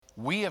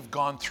we have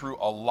gone through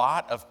a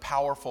lot of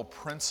powerful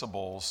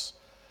principles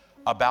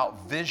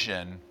about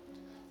vision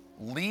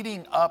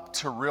leading up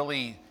to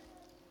really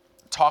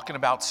talking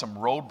about some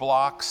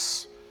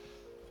roadblocks,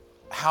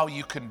 how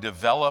you can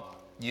develop,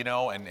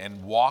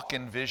 and walk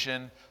in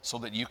vision so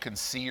that you can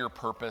see your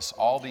purpose,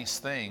 all these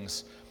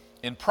things.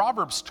 In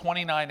Proverbs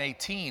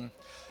 29:18,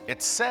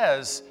 it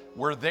says,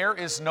 where there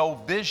is no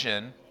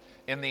vision,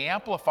 in the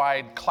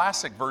Amplified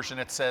Classic Version,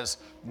 it says,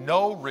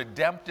 no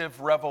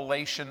redemptive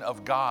revelation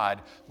of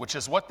God, which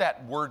is what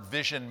that word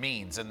vision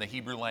means in the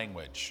Hebrew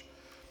language.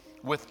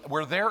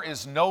 Where there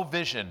is no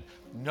vision,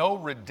 no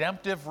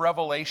redemptive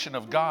revelation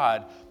of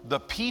God, the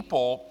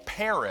people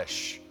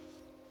perish.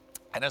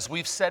 And as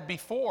we've said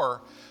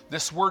before,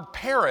 this word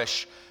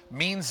perish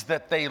means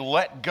that they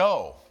let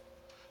go.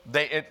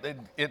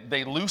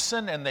 They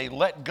loosen and they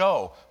let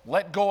go.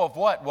 Let go of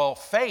what? Well,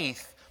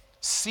 faith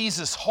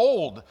seizes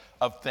hold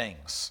of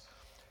things.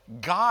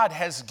 God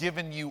has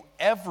given you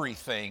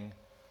everything.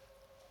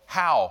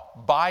 How?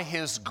 By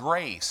His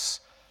grace.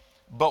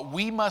 But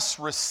we must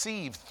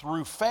receive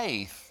through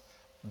faith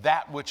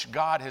that which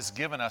God has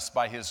given us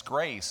by His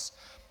grace.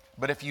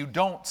 But if you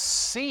don't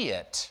see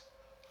it,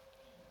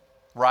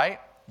 right,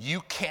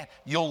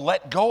 you'll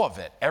let go of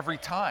it every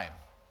time.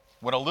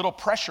 When a little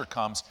pressure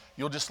comes,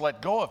 you'll just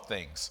let go of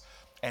things.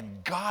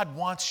 And God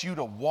wants you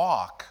to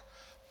walk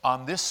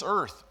on this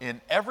earth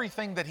in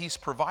everything that He's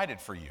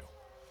provided for you,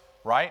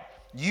 right?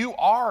 You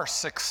are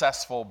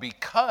successful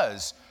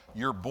because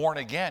you're born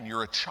again.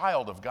 You're a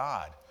child of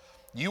God.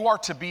 You are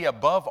to be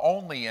above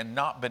only and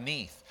not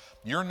beneath.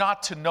 You're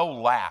not to know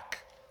lack,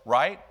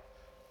 right?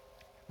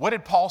 What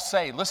did Paul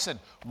say? Listen,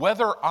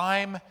 whether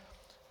I'm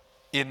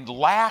in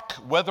lack,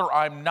 whether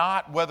I'm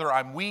not, whether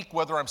I'm weak,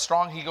 whether I'm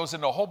strong, he goes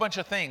into a whole bunch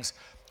of things.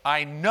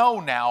 I know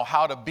now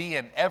how to be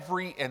in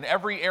every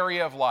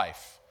area of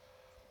life.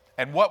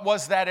 And what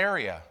was that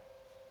area?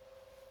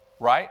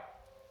 Right?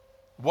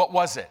 What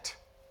was it?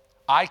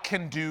 I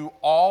can do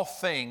all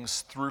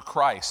things through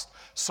Christ.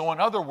 So in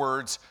other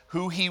words,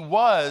 who he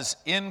was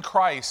in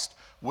Christ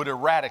would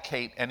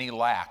eradicate any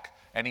lack,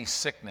 any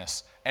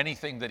sickness,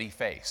 anything that he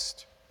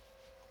faced.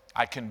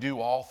 I can do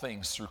all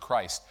things through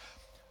Christ.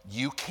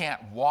 You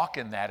can't walk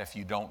in that if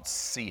you don't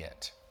see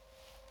it.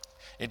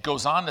 It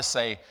goes on to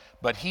say,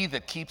 but he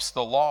that keeps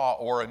the law,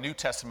 or a New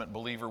Testament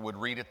believer would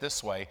read it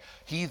this way,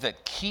 he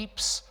that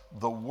keeps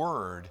the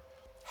word,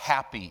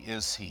 happy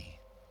is he.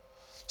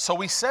 So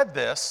we said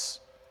this,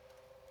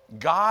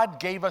 God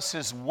gave us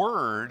his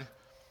word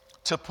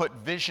to put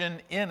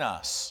vision in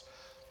us.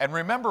 And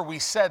remember, we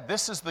said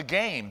this is the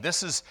game.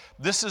 This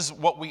is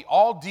what we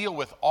all deal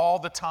with all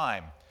the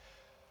time.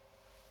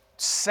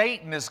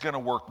 Satan is going to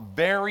work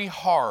very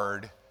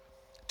hard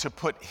to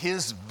put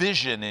his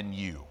vision in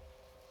you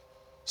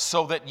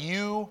so that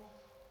you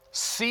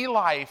see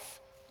life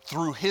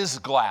through his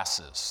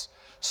glasses,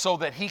 so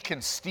that he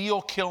can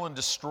steal, kill, and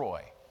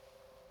destroy.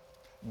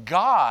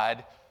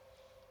 God,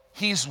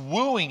 he's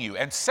wooing you.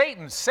 And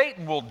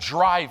Satan will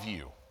drive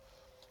you.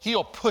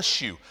 He'll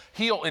push you.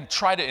 He'll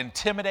try to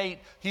intimidate.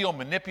 He'll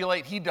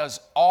manipulate. He does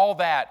all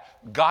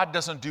that. God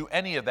doesn't do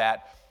any of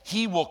that.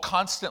 He will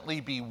constantly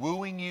be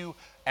wooing you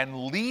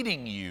and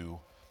leading you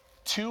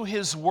to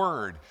his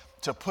word,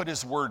 to put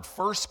his word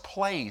first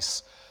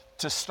place,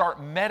 to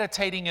start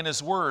meditating in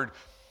his word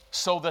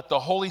so that the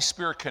Holy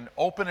Spirit can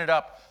open it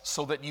up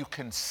so that you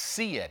can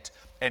see it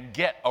and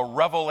get a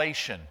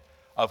revelation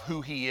of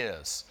who he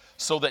is,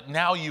 so that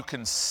now you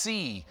can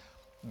see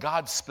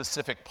God's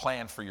specific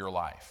plan for your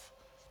life.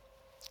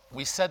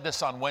 We said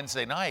this on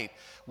Wednesday night.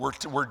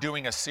 We're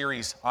doing a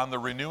series on the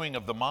renewing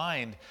of the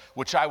mind,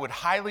 which I would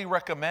highly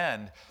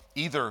recommend.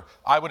 Either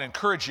I would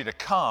encourage you to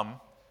come.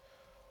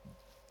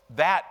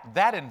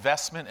 That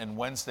investment in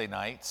Wednesday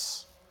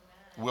nights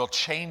will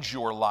change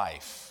your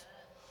life.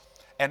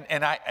 And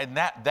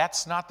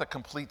that's not the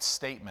complete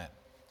statement.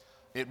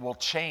 It will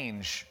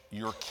change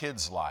your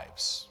kids'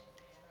 lives.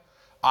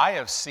 I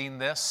have seen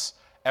this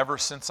ever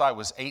since I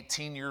was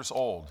 18 years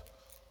old.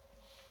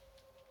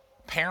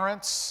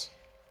 Parents,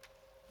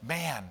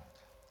 man,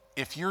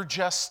 if you're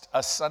just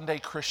a Sunday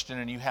Christian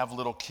and you have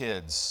little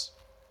kids,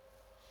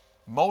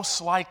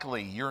 most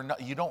likely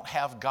you don't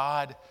have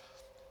God.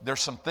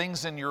 There's some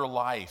things in your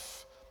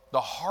life.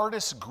 The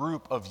hardest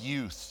group of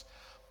youth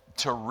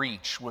to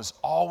reach was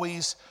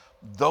always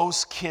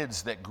those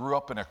kids that grew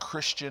up in a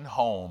Christian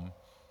home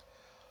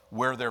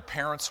where their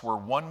parents were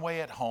one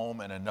way at home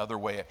and another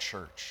way at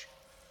church.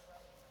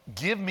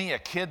 Give me a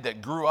kid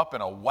that grew up in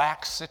a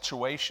whack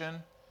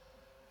situation,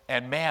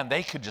 and man,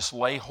 they could just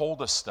lay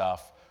hold of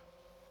stuff.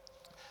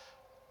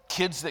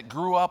 Kids that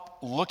grew up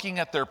looking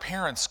at their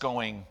parents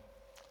going,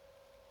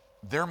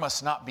 there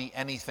must not be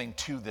anything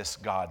to this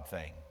God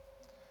thing.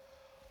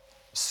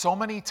 So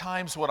many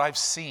times what I've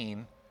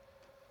seen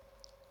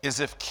is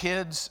if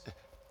kids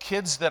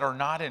that are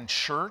not in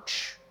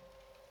church,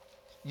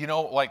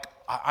 like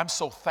I'm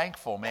so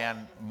thankful,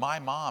 man, my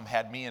mom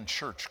had me in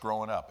church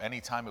growing up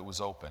anytime it was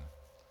open,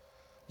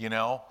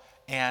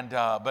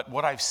 but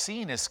what I've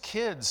seen is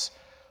kids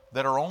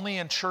that are only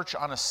in church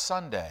on a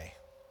Sunday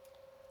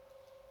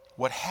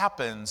what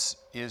happens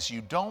is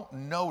you don't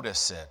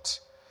notice it,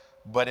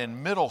 but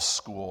in middle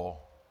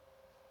school,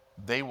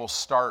 they will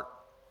start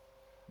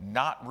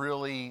not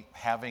really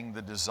having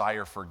the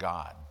desire for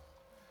God.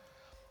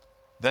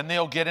 Then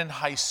they'll get in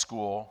high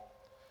school,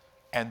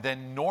 and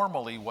then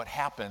normally what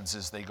happens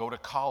is they go to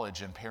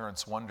college and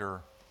parents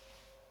wonder,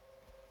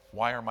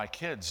 why are my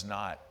kids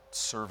not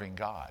serving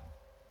God?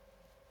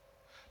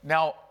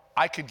 Now,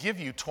 I could give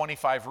you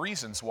 25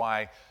 reasons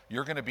why.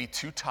 You're going to be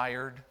too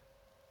tired,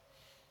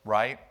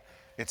 right?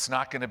 It's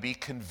not going to be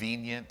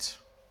convenient.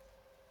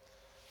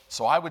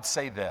 So I would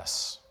say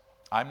this: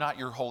 I'm not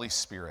your Holy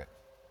Spirit.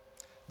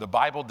 The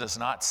Bible does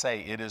not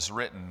say it is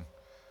written,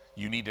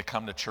 you need to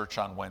come to church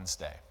on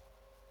Wednesday.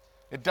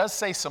 It does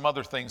say some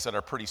other things that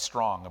are pretty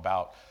strong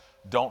about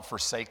don't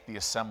forsake the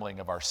assembling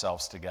of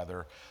ourselves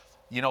together.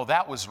 You know,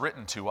 that was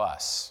written to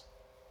us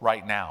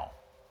right now.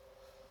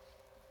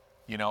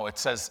 You know, it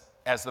says,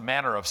 as the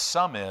manner of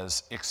some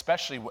is,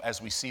 especially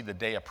as we see the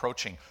day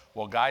approaching.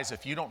 Well, guys,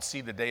 if you don't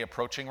see the day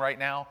approaching right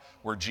now,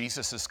 where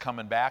Jesus is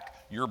coming back,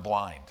 you're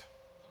blind,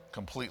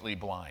 completely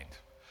blind.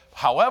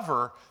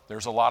 However,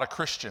 there's a lot of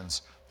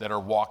Christians that are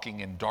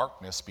walking in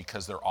darkness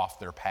because they're off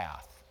their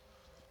path,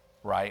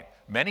 right?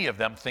 Many of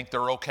them think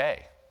they're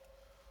okay.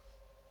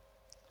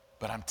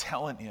 But I'm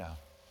telling you,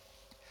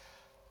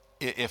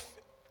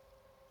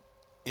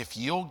 if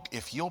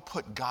you'll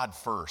put God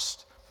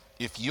first,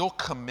 if you'll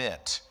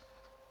commit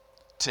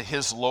to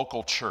his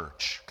local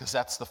church, because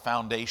that's the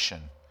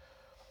foundation,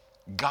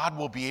 God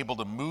will be able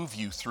to move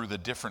you through the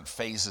different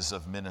phases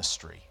of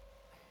ministry.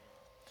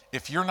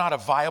 If you're not a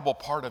viable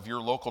part of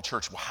your local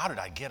church, well, how did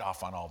I get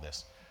off on all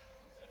this?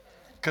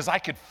 Because I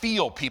could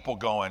feel people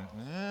going,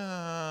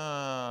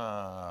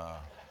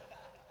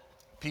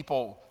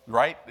 people,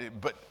 right?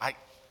 But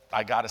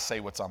I got to say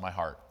what's on my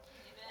heart.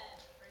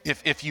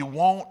 If you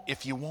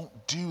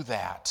won't do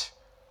that,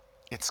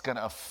 it's going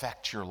to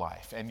affect your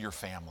life and your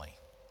family,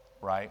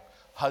 right?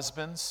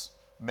 Husbands,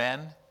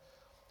 men,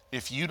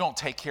 if you don't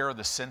take care of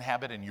the sin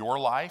habit in your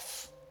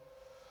life,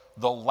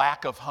 the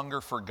lack of hunger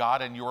for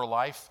God in your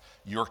life,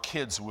 your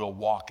kids will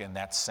walk in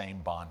that same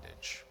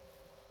bondage.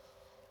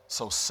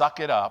 So suck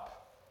it up,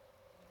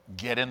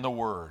 get in the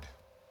Word,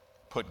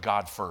 put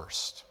God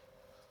first.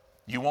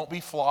 You won't be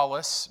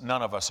flawless.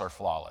 None of us are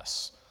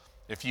flawless.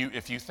 If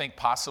you think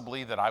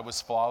possibly that I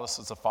was flawless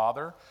as a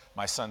father,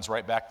 my son's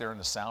right back there in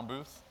the sound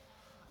booth.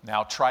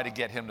 Now try to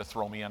get him to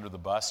throw me under the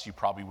bus. You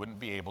probably wouldn't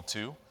be able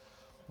to.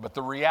 But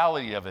the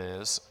reality of it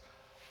is,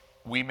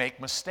 we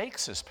make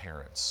mistakes as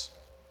parents,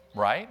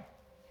 right?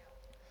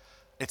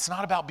 It's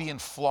not about being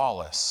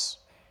flawless,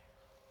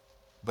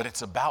 but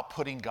it's about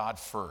putting God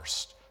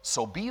first.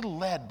 So be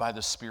led by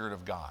the Spirit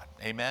of God,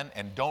 amen?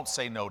 And don't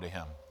say no to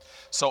him.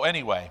 So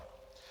anyway,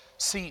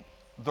 see,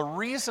 the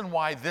reason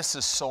why this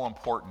is so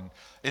important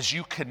is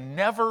you can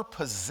never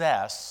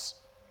possess.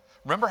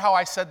 Remember how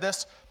I said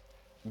this?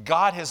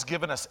 God has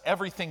given us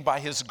everything by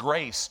his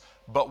grace,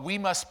 but we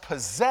must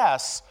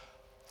possess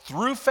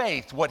through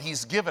faith what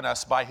he's given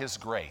us by his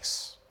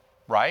grace,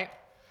 right?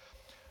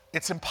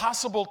 It's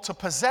impossible to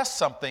possess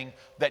something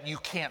that you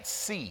can't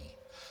see.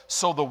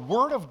 So the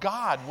Word of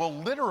God will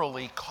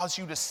literally cause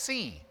you to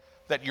see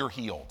that you're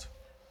healed.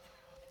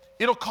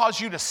 It'll cause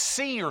you to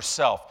see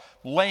yourself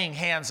laying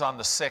hands on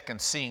the sick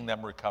and seeing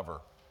them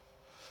recover.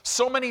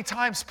 So many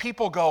times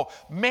people go,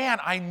 man,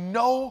 I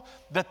know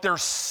that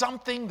there's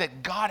something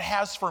that God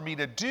has for me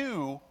to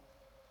do.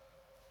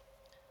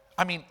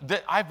 I mean,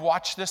 I've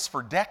watched this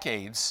for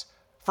decades,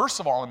 first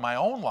of all in my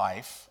own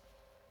life,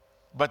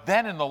 but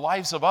then in the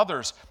lives of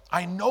others.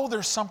 I know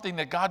there's something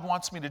that God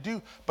wants me to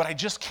do, but I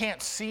just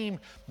can't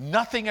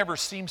nothing ever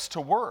seems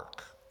to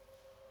work.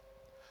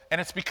 And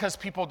it's because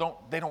people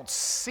don't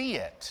see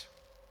it.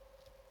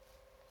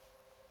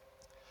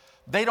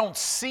 They don't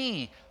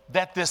see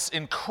that this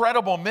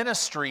incredible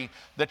ministry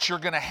that you're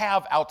going to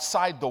have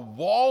outside the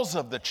walls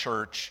of the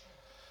church,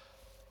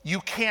 you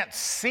can't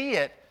see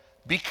it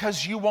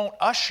because you won't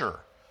usher,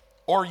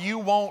 or you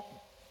won't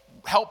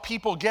help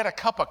people get a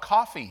cup of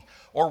coffee,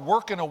 or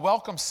work in a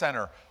welcome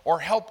center, or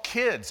help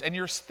kids. And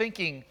you're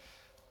thinking,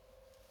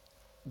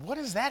 what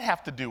does that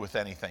have to do with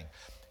anything?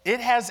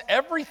 It has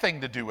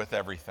everything to do with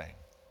everything.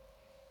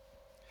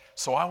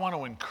 So I want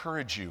to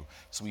encourage you,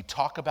 as we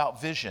talk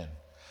about vision,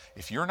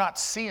 if you're not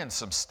seeing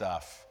some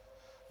stuff,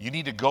 you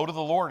need to go to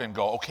the Lord and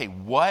go, okay,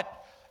 where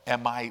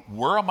am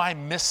I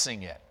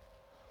missing it?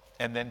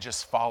 And then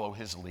just follow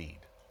his lead,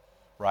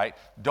 right?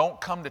 Don't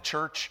come to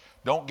church,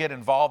 don't get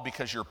involved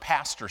because your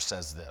pastor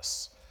says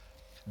this.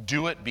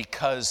 Do it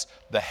because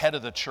the head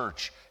of the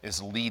church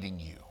is leading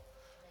you.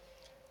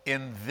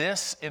 In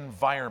this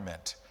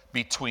environment,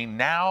 between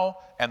now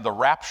and the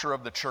rapture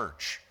of the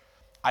church,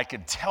 I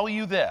can tell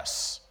you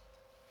this: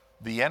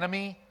 the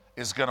enemy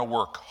is going to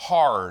work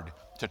hard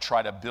to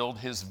try to build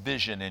his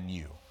vision in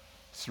you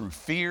through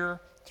fear,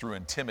 through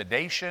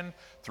intimidation,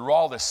 through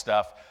all this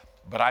stuff.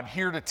 But I'm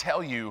here to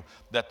tell you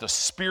that the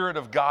Spirit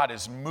of God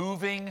is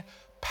moving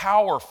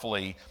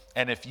powerfully,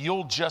 and if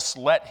you'll just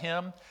let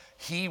him,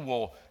 he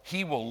will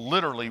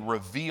literally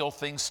reveal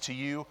things to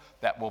you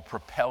that will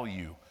propel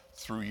you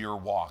through your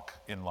walk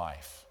in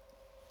life.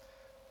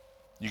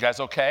 You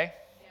guys okay?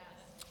 Yes.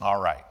 All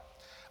right.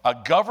 A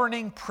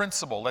governing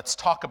principle. Let's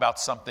talk about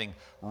something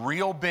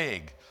real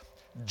big.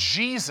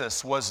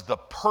 Jesus was the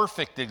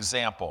perfect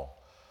example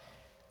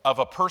of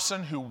a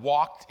person who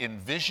walked in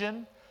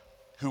vision,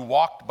 who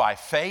walked by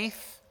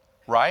faith,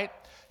 right?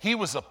 He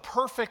was a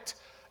perfect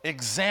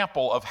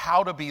example of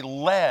how to be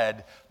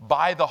led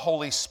by the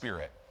Holy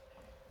Spirit.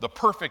 The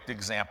perfect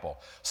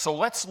example. So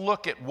let's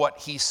look at what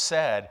he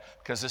said,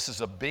 because this is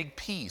a big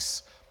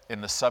piece in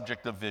the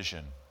subject of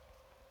vision.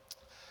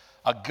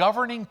 A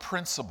governing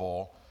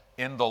principle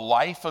in the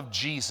life of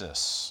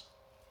Jesus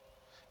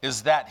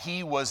is that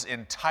he was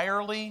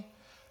entirely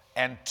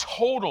and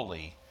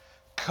totally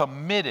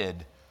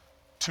committed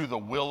to the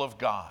will of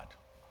God.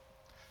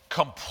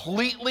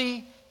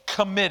 Completely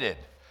committed.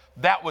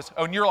 That was,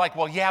 and you're like,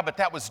 well, yeah, but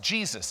that was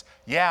Jesus.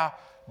 Yeah,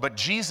 but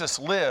Jesus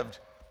lived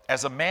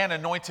as a man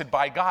anointed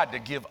by God to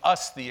give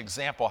us the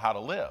example how to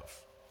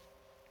live.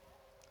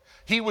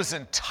 He was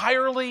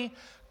entirely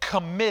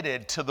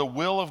committed to the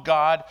will of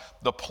God,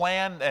 the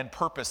plan and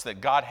purpose that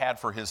God had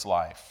for his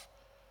life.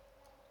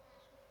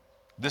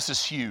 This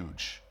is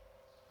huge.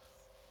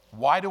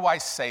 Why do I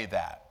say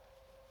that?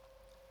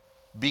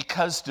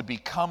 Because to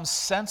become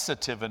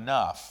sensitive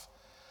enough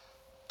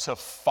to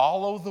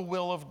follow the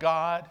will of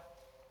God,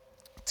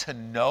 to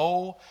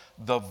know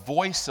the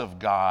voice of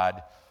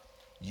God,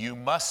 you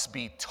must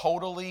be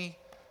totally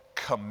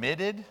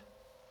committed,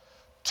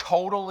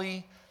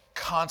 totally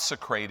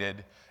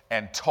consecrated,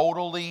 and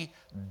totally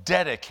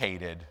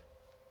dedicated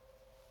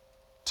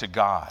to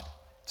God,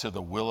 to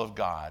the will of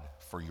God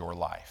for your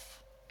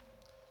life.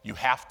 You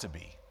have to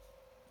be.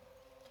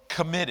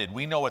 Committed,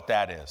 we know what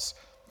that is.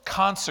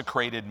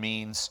 Consecrated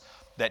means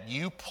that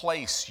you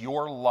place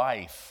your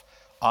life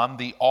on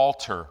the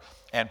altar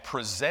and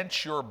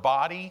present your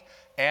body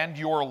and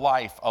your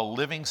life a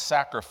living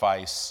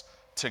sacrifice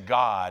to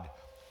God,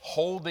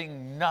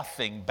 holding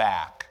nothing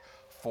back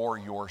for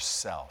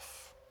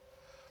yourself.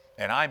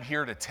 And I'm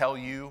here to tell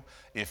you,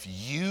 if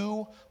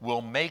you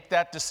will make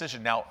that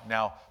decision.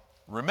 Now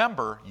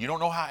remember, you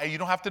don't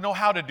have to know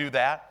how to do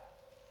that.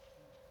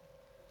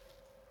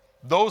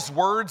 Those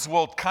words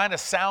will kind of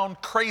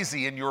sound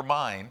crazy in your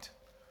mind.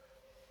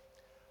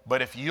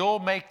 But if you'll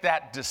make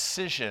that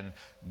decision,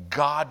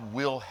 God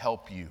will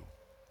help you.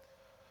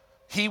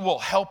 He will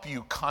help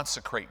you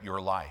consecrate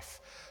your life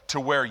to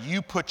where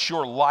you put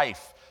your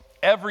life,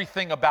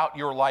 everything about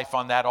your life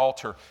on that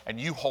altar, and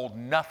you hold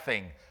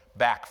nothing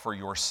back for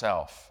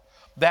yourself.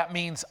 That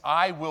means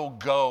I will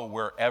go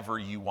wherever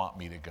you want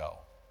me to go.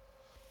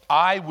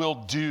 I will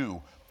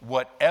do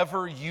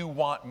whatever you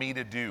want me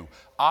to do.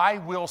 I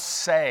will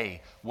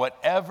say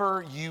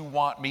whatever you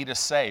want me to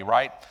say,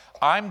 right?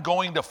 I'm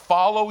going to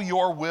follow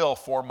your will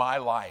for my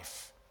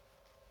life.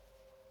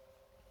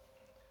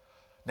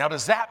 Now,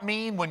 does that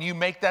mean when you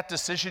make that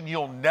decision,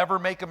 you'll never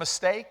make a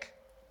mistake?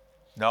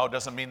 No, it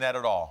doesn't mean that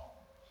at all.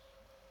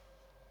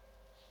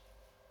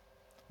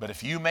 But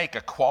if you make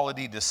a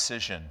quality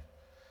decision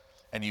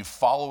and you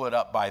follow it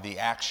up by the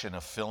action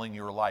of filling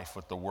your life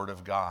with the Word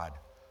of God,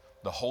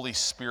 the Holy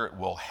Spirit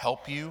will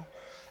help you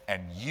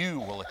and you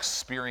will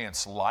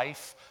experience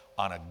life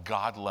on a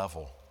God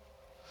level.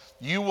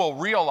 You will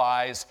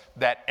realize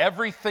that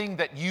everything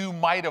that you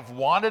might have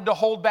wanted to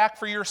hold back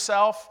for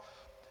yourself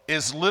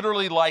is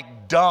literally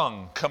like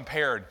dung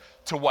compared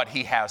to what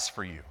He has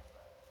for you.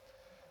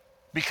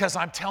 Because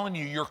I'm telling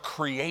you, you're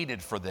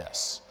created for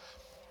this.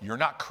 You're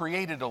not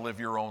created to live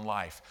your own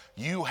life.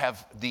 You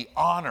have the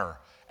honor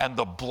and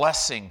the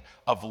blessing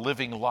of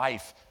living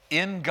life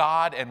in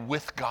God and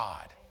with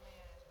God.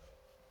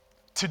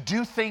 To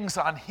do things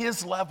on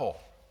His level.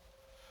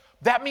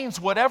 That means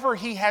whatever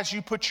He has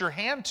you put your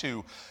hand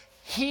to,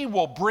 He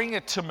will bring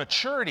it to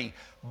maturity,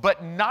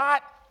 but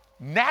not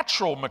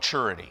natural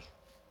maturity.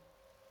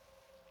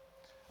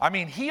 I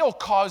mean, He'll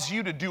cause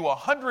you to do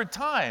 100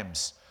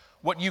 times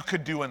what you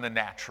could do in the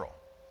natural.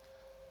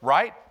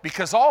 Right?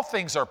 Because all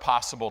things are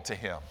possible to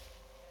Him.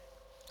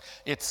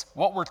 It's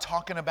what we're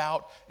talking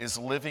about is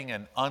living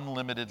an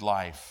unlimited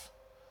life.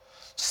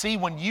 See,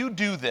 when you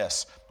do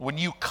this, when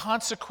you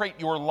consecrate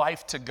your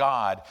life to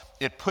God,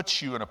 it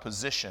puts you in a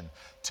position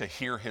to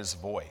hear His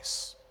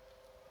voice.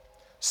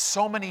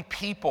 So many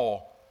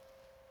people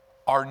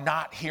are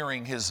not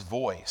hearing His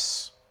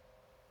voice.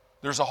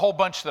 There's a whole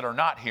bunch that are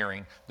not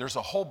hearing. There's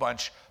a whole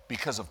bunch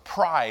because of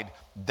pride.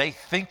 They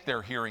think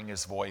they're hearing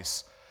His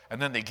voice.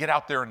 And then they get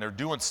out there and they're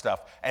doing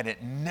stuff, and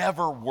it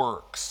never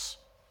works.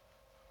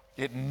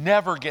 It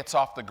never gets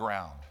off the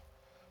ground.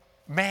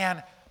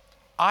 Man,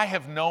 I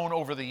have known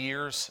over the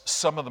years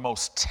some of the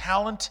most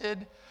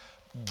talented,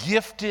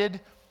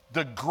 gifted,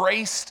 the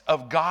grace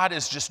of God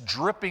is just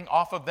dripping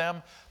off of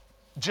them,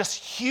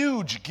 just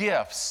huge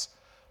gifts.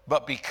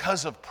 But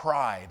because of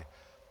pride,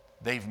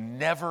 they've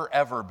never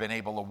ever been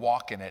able to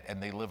walk in it,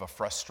 and they live a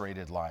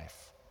frustrated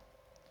life.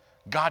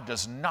 God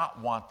does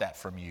not want that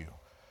from you.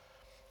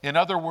 In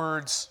other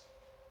words,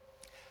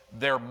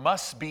 there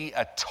must be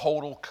a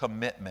total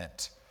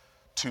commitment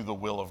to the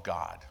will of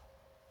God.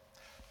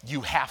 You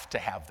have to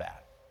have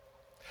that.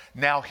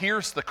 Now,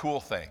 here's the cool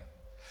thing.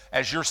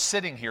 As you're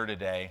sitting here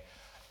today,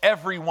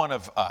 every one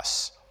of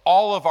us,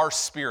 all of our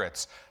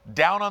spirits,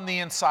 down on the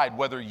inside,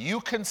 whether you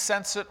can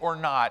sense it or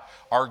not,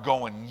 are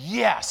going,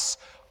 yes,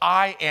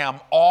 I am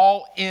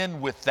all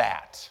in with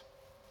that.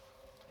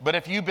 But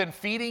if you've been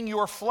feeding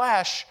your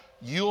flesh,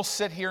 you'll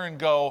sit here and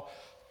go,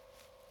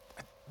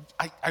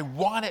 I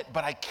want it,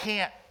 but I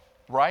can't,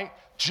 right?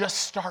 Just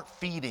start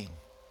feeding.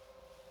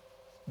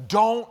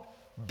 Don't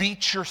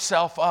beat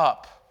yourself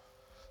up.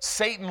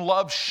 Satan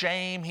loves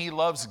shame. He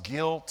loves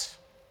guilt,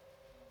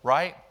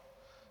 right?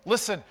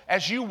 Listen,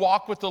 as you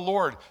walk with the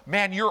Lord,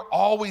 man, you're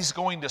always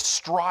going to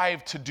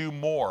strive to do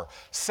more.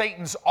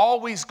 Satan's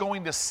always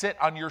going to sit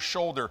on your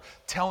shoulder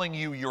telling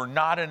you you're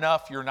not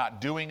enough, you're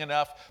not doing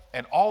enough,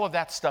 and all of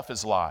that stuff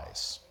is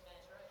lies.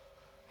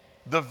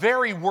 The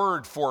very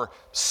word for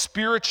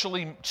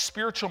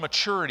spiritual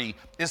maturity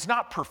is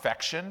not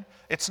perfection.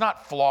 It's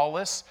not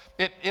flawless.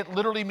 It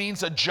literally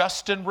means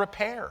adjust and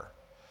repair.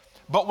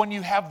 But when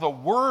you have the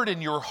word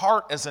in your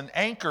heart as an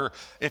anchor,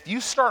 if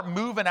you start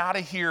moving out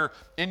of here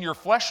in your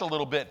flesh a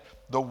little bit,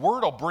 the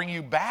word will bring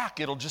you back.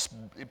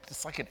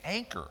 It's like an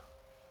anchor.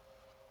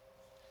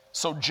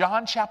 So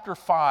John chapter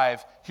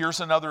 5,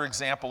 here's another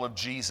example of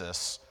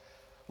Jesus.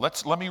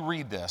 Let me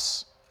read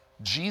this.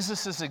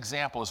 Jesus'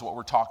 example is what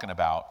we're talking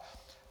about.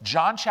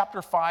 John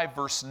chapter 5,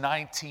 verse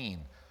 19.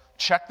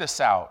 Check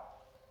this out.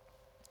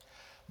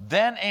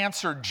 Then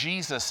answered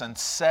Jesus and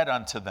said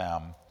unto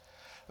them,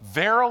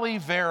 verily,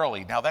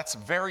 verily. Now that's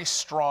very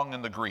strong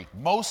in the Greek.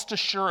 Most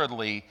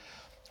assuredly,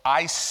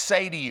 I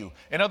say to you.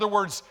 In other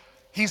words,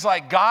 he's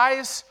like,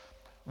 guys,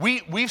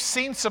 we've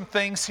seen some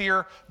things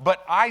here,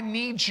 but I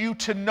need you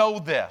to know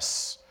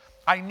this.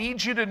 I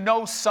need you to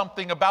know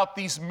something about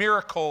these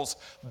miracles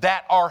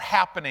that are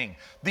happening,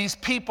 these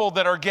people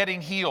that are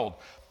getting healed.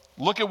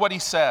 Look at what he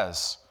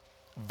says.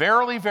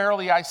 Verily,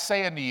 verily, I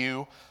say unto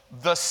you,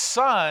 the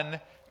Son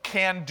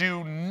can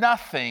do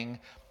nothing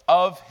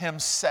of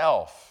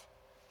himself.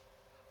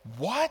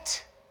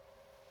 What?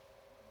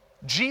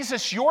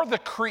 Jesus, you're the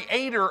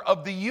creator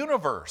of the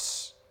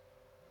universe.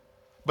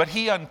 But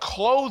he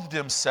unclothed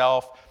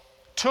himself,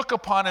 took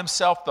upon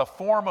himself the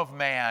form of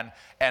man,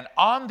 and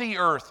on the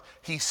earth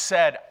he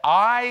said,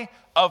 I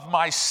of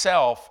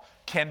myself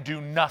can do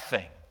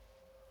nothing.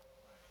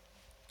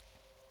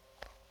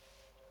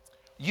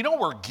 You know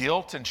where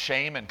guilt and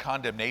shame and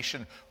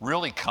condemnation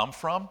really come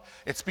from?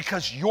 It's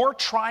because you're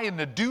trying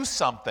to do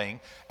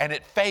something and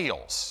it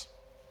fails.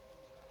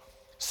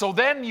 So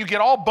then you get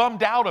all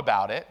bummed out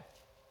about it.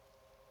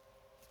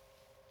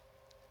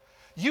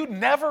 You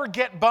never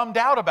get bummed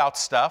out about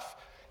stuff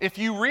if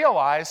you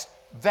realize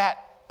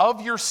that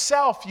of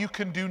yourself you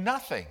can do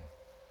nothing.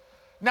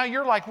 Now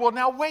you're like, well,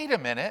 now wait a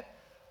minute.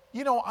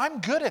 You know,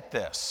 I'm good at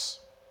this.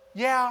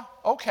 Yeah,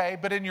 okay,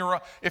 but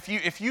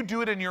if you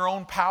do it in your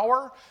own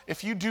power,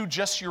 if you do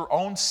just your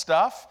own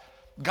stuff,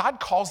 God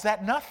calls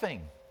that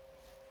nothing.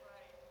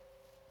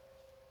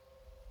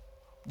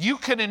 You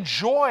can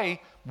enjoy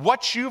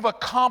what you've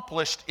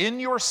accomplished in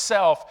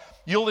yourself.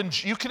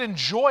 You can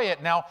enjoy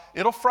it. Now,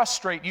 it'll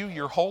frustrate you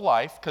your whole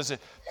life because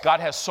God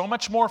has so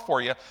much more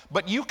for you,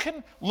 but you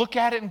can look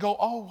at it and go,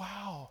 oh,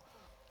 wow,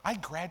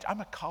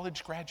 I'm a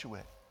college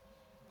graduate.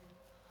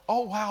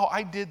 Oh, wow,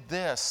 I did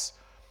this.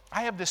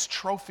 I have this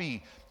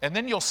trophy. And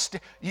then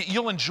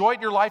you'll enjoy it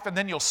in your life, and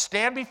then you'll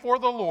stand before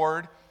the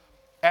Lord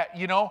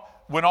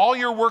when all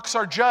your works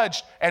are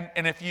judged. And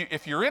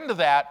if you're into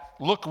that,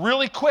 look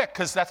really quick,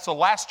 because that's the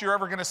last you're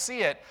ever going to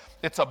see it.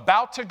 It's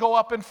about to go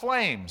up in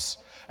flames.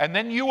 And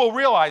then you will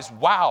realize,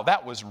 wow,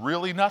 that was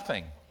really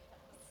nothing.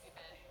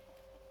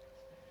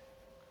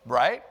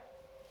 Right?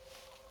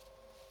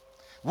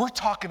 We're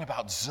talking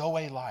about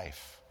Zoe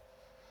life.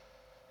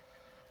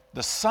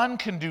 The Son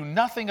can do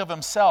nothing of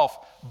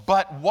himself,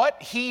 but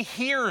what he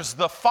hears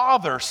the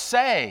Father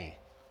say.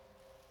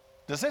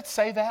 Does it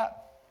say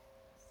that?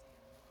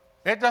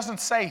 It doesn't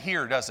say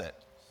here, does it?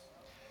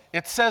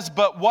 It says,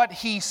 but what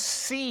he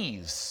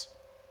sees.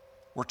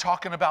 We're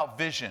talking about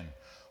vision.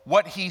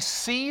 What he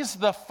sees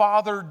the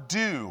Father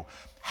do.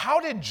 How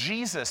did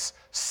Jesus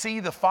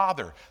see the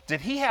Father? Did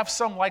he have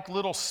some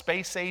little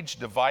space-age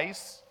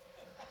device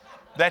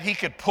that he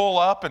could pull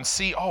up and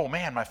see, oh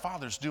man, my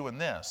Father's doing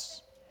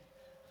this?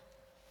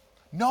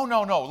 No.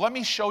 Let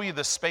me show you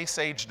the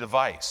space-age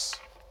device.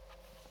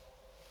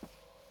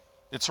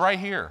 It's right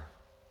here.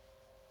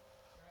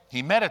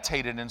 He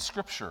meditated in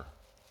Scripture.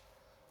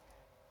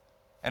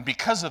 And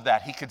because of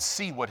that, he could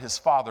see what his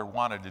Father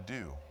wanted to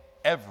do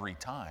every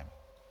time.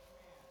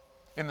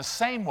 In the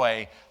same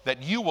way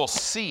that you will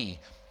see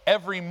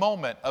every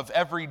moment of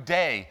every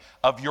day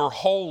of your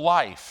whole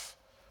life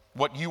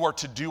what you are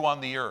to do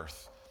on the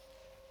earth.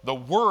 The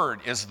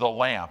Word is the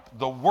lamp.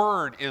 The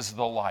Word is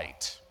the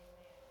light.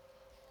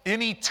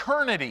 In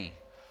eternity,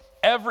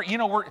 do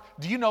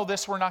you know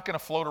this? We're not going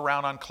to float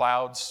around on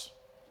clouds.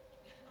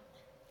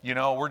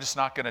 We're just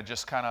not going to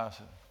just kind of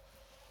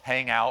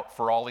hang out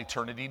for all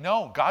eternity.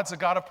 No, God's a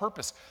God of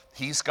purpose.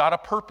 He's got a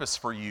purpose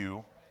for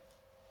you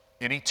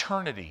in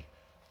eternity.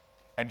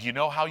 And you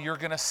know how you're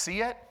going to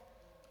see it?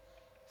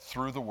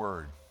 Through the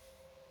Word.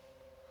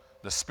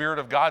 The Spirit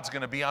of God's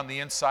going to be on the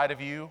inside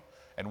of you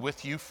and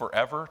with you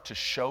forever to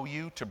show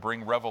you, to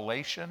bring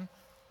revelation.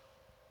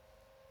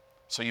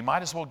 So you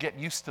might as well get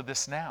used to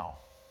this now,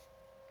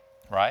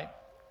 right?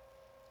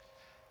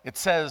 It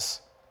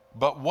says,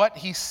 but what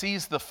he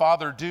sees the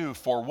Father do,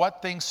 for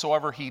what things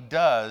soever he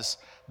does,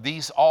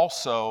 these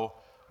also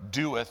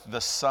doeth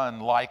the Son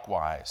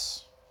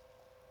likewise.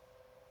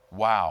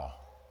 Wow.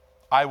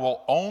 I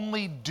will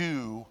only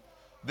do,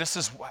 this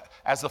is,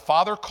 as the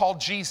Father called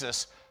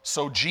Jesus,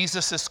 so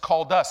Jesus is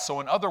called us. So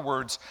in other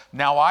words,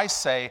 now I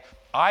say,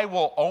 I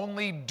will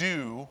only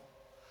do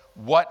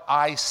what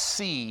I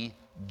see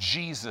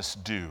Jesus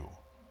do.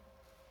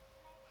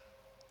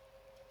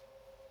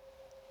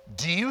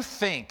 Do you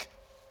think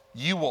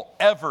you will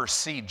ever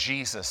see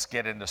Jesus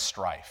get into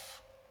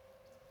strife?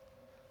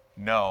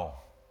 No.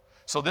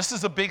 So this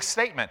is a big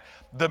statement.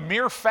 The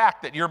mere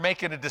fact that you're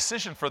making a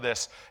decision for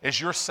this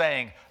is you're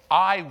saying,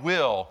 I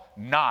will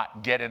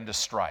not get into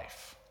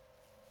strife.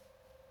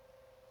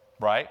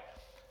 Right?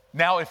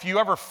 Now, if you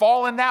ever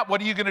fall in that,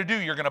 what are you going to do?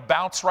 You're going to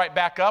bounce right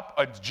back up,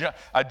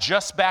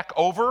 adjust back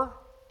over,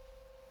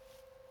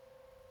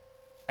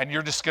 and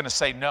you're just going to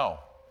say, no.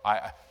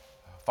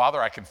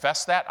 Father, I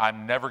confess that.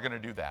 I'm never going to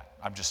do that.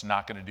 I'm just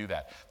not going to do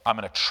that. I'm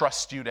going to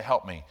trust you to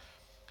help me.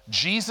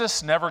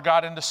 Jesus never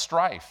got into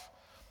strife.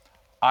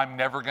 I'm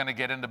never going to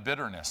get into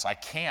bitterness. I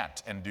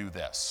can't and do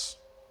this.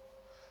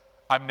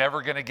 I'm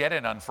never going to get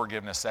in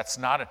unforgiveness. That's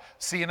not it.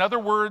 See, in other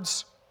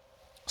words,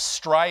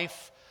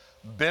 strife,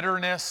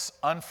 bitterness,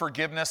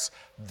 unforgiveness,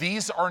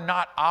 these are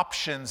not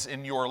options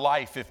in your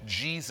life if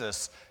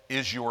Jesus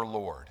is your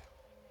Lord.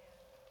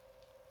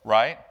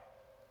 Right?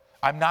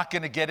 I'm not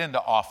going to get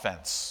into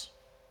offense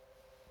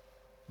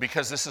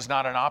because this is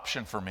not an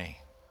option for me.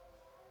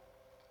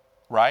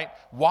 Right?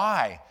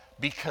 Why?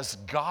 Because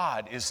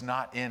God is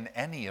not in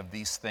any of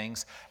these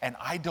things, and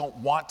I don't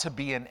want to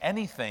be in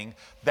anything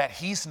that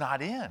He's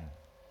not in.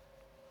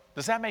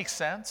 Does that make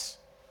sense?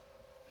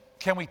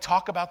 Can we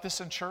talk about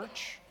this in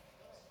church?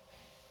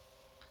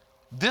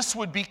 This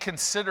would be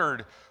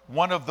considered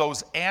one of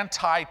those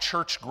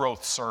anti-church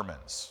growth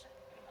sermons,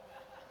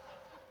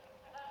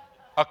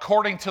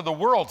 according to the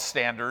world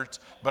standards,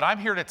 but I'm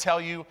here to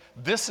tell you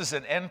this is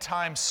an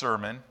end-time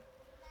sermon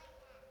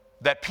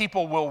that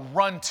people will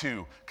run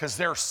to because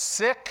they're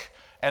sick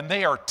and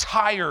they are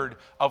tired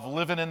of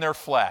living in their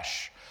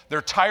flesh.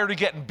 They're tired of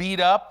getting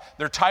beat up.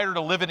 They're tired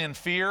of living in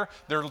fear.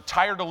 They're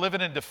tired of living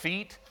in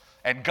defeat.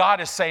 And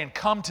God is saying,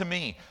 come to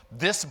me.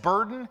 This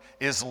burden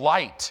is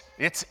light.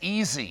 It's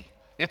easy.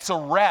 It's a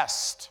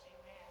rest.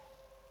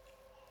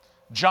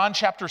 John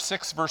chapter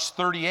 6, verse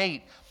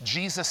 38,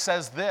 Jesus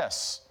says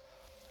this,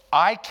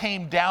 I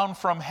came down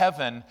from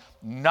heaven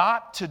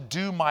not to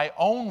do my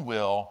own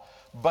will,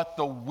 but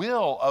the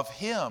will of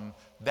Him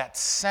that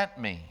sent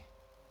me.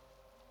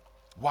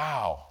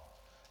 Wow.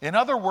 In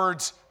other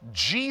words,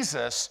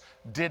 Jesus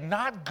did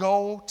not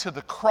go to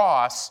the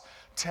cross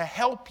to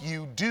help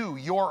you do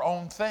your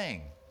own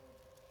thing.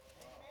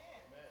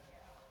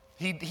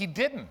 He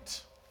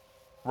didn't,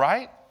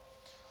 right?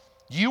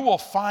 You will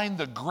find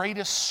the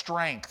greatest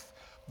strength,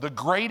 the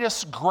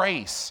greatest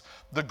grace,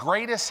 the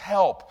greatest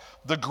help,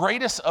 the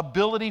greatest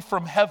ability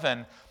from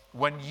heaven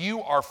when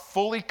you are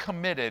fully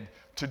committed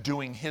to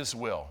doing His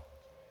will.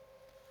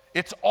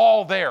 It's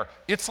all there.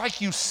 It's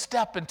like you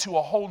step into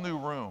a whole new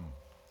room.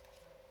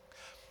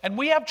 And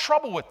we have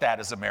trouble with that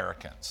as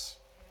Americans.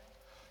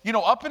 You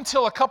know, up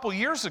until a couple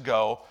years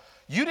ago,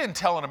 you didn't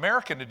tell an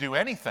American to do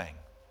anything.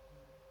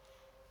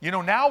 You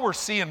know, now we're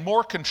seeing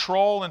more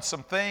control in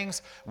some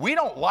things. We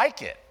don't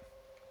like it.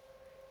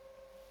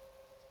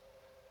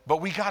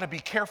 But we got to be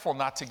careful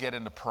not to get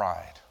into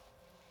pride.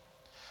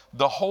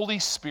 The Holy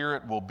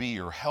Spirit will be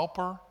your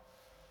helper.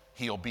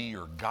 He'll be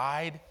your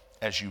guide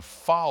as you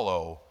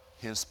follow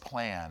His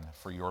plan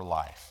for your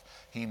life.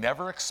 He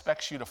never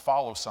expects you to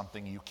follow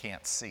something you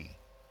can't see.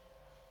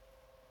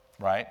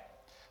 Right?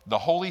 The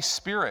Holy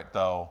Spirit,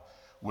 though,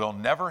 will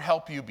never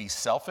help you be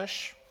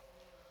selfish.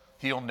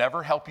 He'll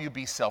never help you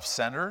be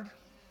self-centered.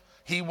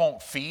 He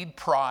won't feed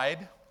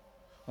pride.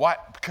 Why?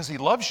 Because He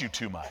loves you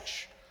too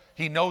much.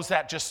 He knows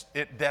that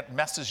that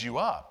messes you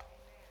up.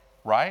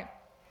 Right?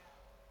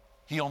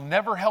 He'll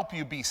never help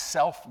you be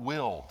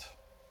self-willed.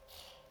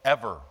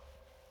 Ever.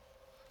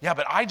 Yeah,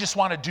 but I just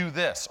want to do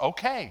this.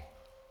 Okay.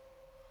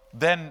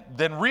 Then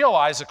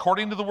realize,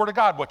 according to the Word of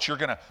God, what you're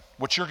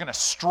gonna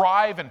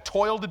strive and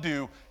toil to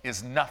do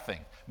is nothing.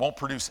 Won't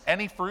produce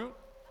any fruit,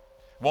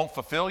 won't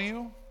fulfill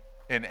you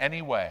in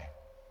any way.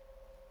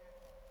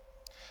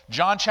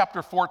 John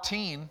chapter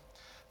 14,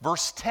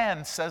 verse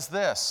 10 says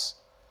this,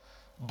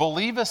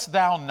 believest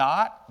thou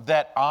not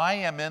that I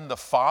am in the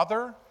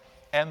Father,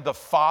 and the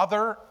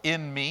Father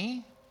in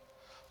me?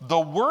 The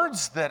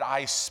words that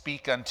I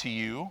speak unto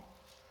you,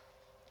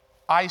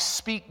 I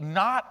speak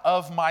not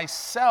of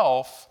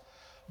myself,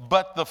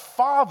 but the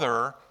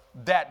Father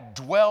that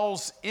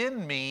dwells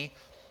in me,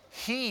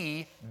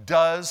 He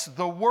does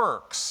the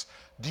works.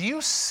 Do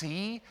you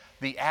see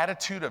the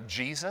attitude of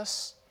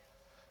Jesus?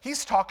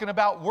 He's talking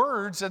about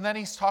words and then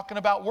He's talking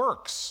about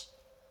works.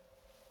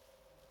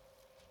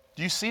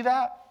 Do you see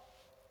that?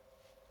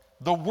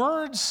 The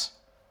words,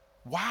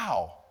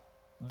 wow,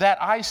 that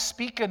I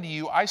speak unto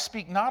you, I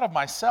speak not of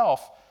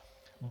myself,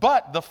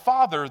 but the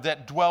Father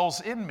that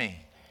dwells in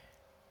me.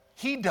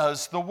 He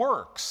does the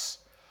works.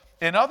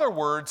 In other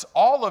words,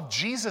 all of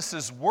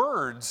Jesus'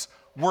 words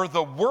were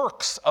the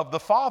works of the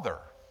Father.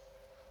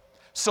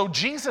 So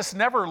Jesus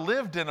never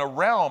lived in a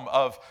realm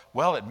of,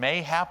 well, it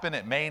may happen,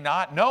 it may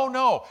not.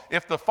 No.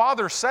 If the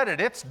Father said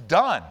it, it's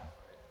done.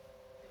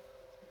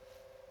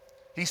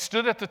 He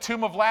stood at the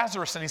tomb of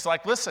Lazarus and he's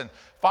like, listen,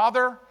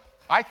 Father,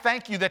 I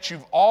thank you that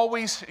you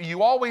always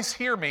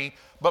hear me,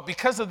 but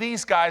because of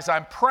these guys,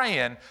 I'm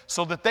praying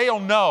so that they'll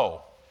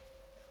know.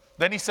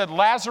 Then he said,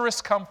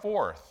 Lazarus, come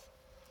forth.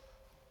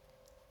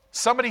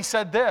 Somebody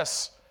said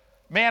this,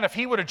 man, if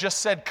he would have just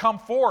said, come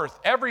forth,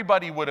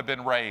 everybody would have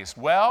been raised.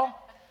 Well,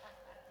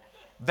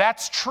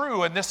 that's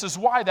true, and this is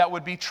why that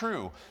would be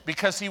true.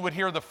 Because he would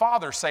hear the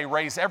Father say,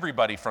 raise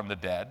everybody from the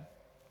dead.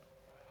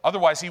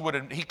 Otherwise,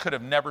 he could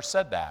have never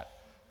said that,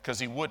 because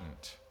he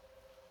wouldn't.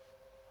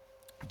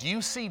 Do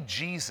you see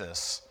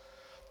Jesus?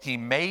 He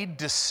made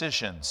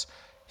decisions.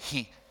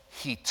 He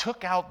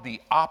took out the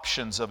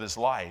options of his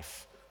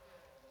life,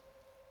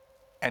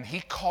 and he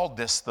called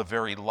this the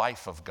very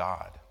life of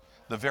God,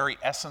 the very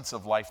essence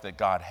of life that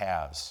God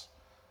has.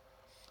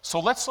 So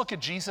let's look at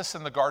Jesus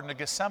in the Garden of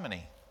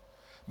Gethsemane.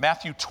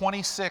 Matthew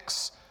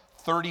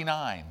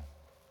 26:39.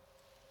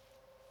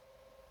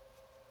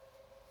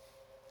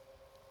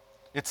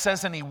 It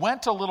says, and he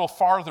went a little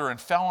farther and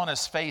fell on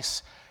his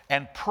face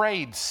and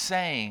prayed,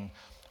 saying,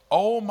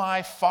 O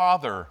my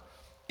Father,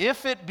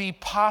 if it be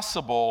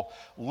possible,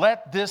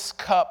 let this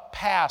cup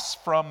pass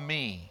from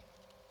me.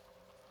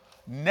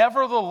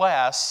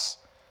 Nevertheless,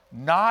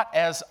 not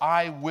as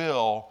I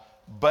will,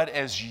 but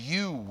as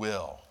you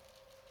will.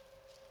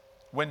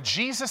 When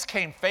Jesus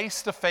came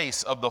face to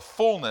face of the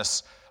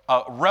fullness,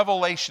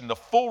 revelation, the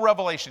full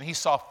revelation, he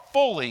saw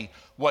fully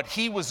what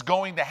he was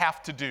going to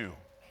have to do.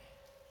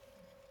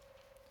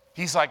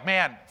 He's like,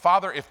 man,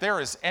 Father, if there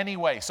is any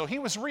way, so he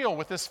was real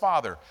with his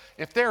Father.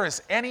 If there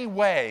is any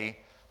way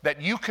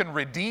that you can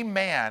redeem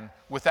man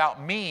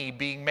without me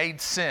being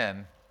made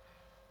sin,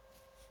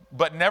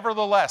 but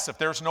nevertheless, if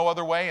there's no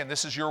other way and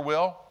this is your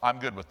will, I'm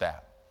good with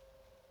that.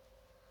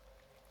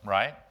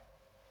 Right?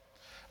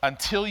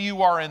 Until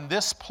you are in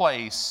this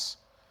place,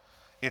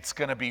 it's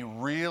going to be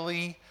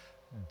really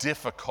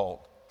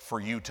difficult for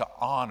you to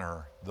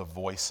honor the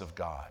voice of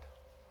God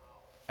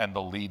and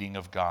the leading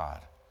of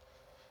God.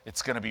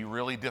 It's going to be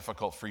really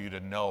difficult for you to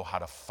know how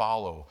to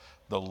follow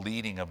the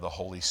leading of the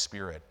Holy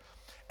Spirit.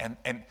 And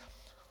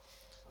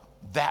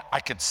that I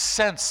could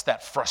sense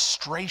that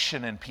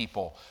frustration in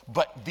people,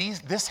 but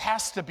this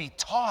has to be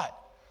taught.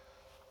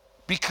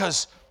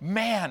 Because,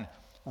 man,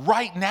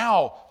 right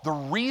now, the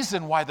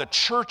reason why the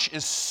church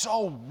is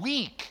so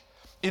weak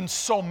in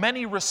so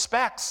many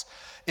respects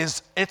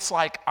is it's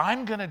like,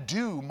 I'm going to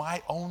do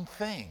my own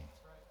thing.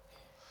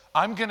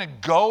 I'm going to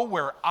go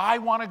where I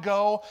want to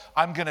go.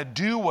 I'm going to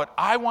do what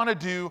I want to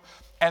do.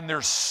 And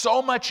there's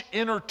so much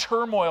inner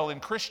turmoil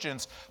in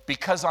Christians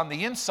because on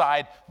the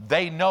inside,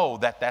 they know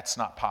that that's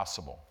not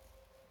possible.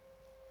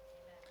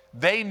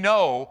 They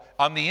know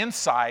on the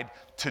inside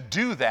to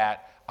do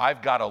that,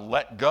 I've got to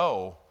let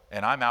go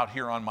and I'm out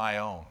here on my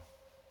own.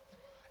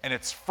 And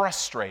it's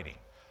frustrating.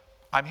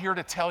 I'm here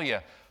to tell you,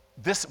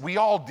 we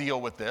all deal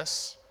with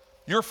this.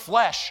 Your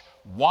flesh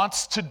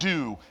wants to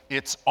do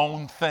its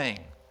own thing.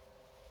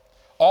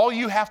 All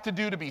you have to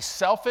do to be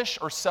selfish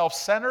or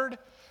self-centered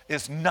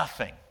is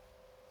nothing.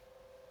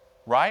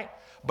 Right?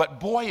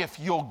 But boy, if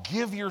you'll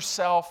give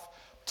yourself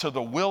to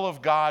the will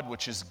of God,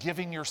 which is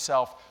giving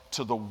yourself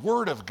to the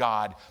Word of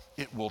God,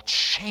 it will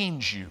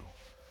change you.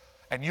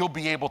 And you'll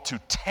be able to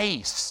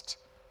taste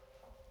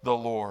the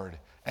Lord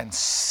and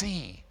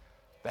see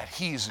that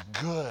He's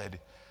good.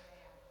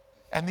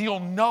 And you'll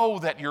know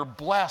that you're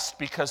blessed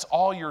because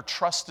all your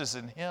trust is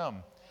in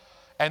Him.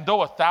 And though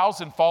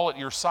 1,000 fall at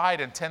your side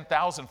and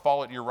 10,000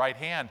 fall at your right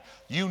hand,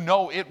 you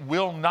know it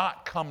will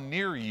not come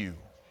near you.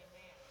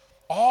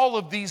 All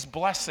of these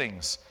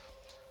blessings.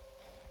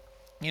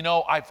 You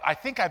know, I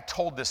think I've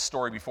told this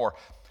story before.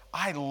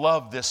 I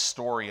love this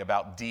story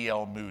about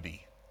D.L.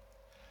 Moody.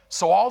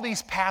 So all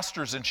these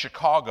pastors in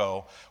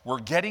Chicago were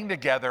getting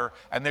together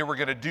and they were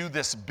going to do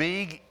this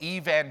big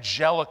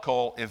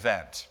evangelical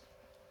event.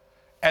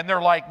 And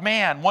they're like,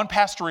 man, one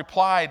pastor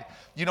replied,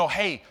 you know,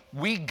 hey,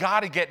 we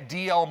got to get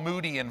D.L.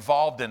 Moody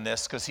involved in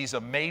this because he's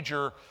a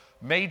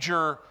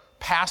major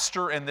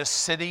pastor in this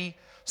city,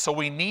 so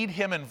we need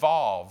him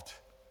involved.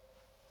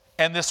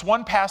 And this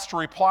one pastor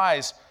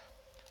replies,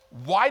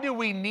 why do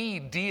we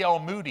need D.L.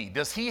 Moody?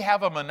 Does he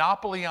have a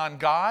monopoly on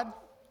God?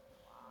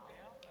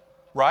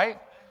 Right?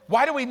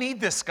 Why do we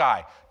need this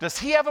guy? Does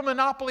he have a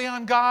monopoly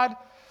on God?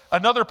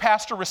 Another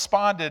pastor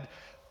responded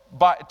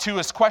to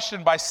his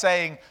question by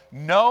saying,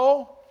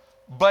 no,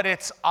 but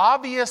it's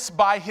obvious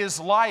by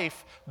his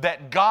life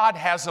that God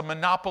has a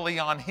monopoly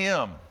on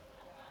him.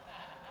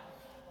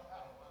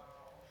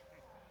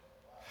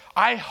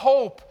 I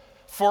hope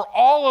for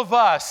all of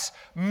us,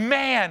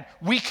 man,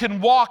 we can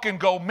walk and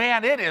go,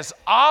 man, it is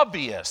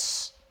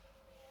obvious.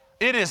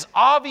 It is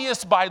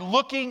obvious by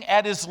looking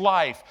at his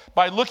life,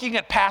 by looking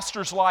at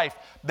Pastor's life,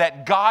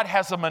 that God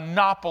has a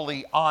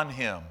monopoly on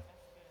him.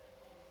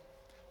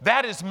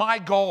 That is my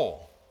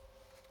goal.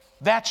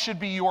 That should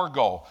be your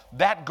goal.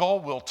 That goal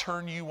will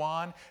turn you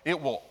on. It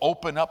will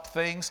open up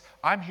things.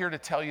 I'm here to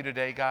tell you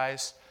today,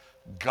 guys,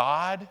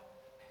 God,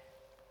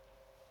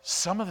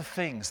 some of the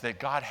things that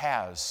God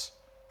has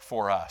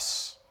for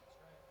us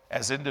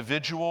as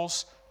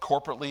individuals,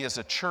 corporately as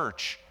a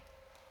church,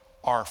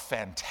 are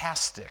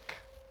fantastic.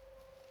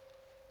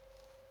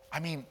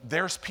 I mean,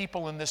 there's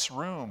people in this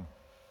room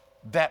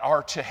that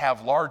are to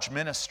have large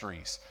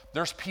ministries.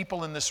 There's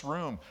people in this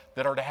room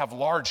that are to have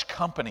large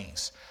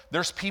companies.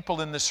 There's people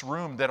in this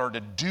room that are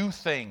to do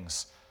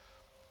things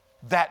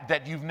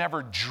that you've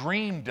never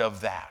dreamed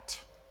of that.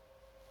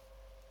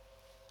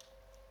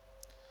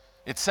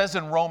 It says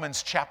in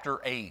Romans chapter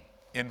 8,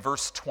 in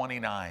verse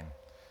 29,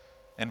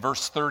 in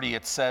verse 30,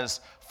 it says,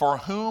 "For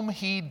whom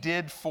he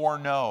did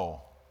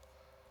foreknow,"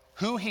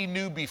 who he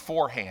knew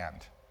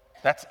beforehand,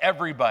 that's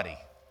everybody.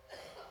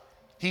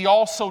 He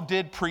also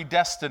did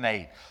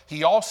predestinate.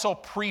 He also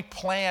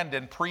pre-planned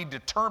and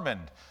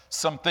predetermined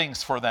some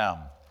things for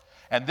them.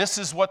 And this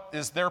is what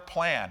is their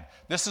plan.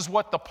 This is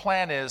what the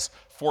plan is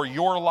for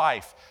your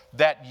life,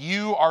 that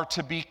you are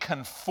to be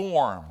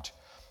conformed,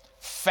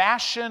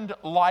 fashioned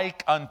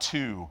like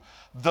unto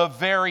the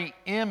very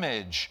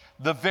image,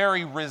 the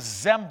very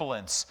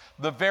resemblance,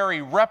 the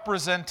very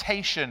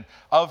representation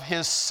of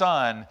his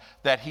Son,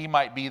 that he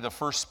might be the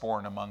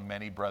firstborn among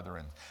many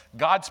brethren.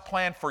 God's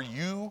plan for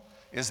you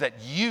is that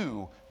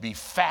you be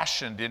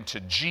fashioned into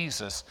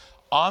Jesus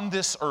on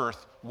this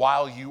earth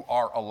while you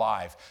are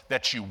alive.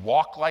 That you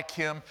walk like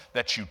him,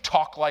 that you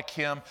talk like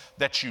him,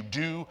 that you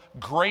do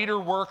greater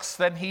works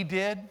than he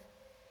did.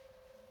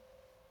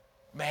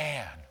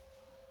 Man,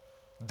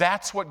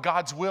 that's what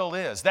God's will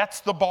is.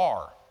 That's the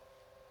bar.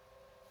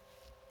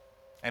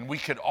 And we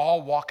could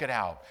all walk it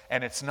out.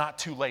 And it's not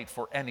too late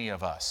for any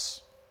of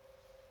us.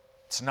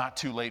 It's not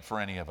too late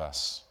for any of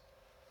us.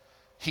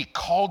 He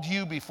called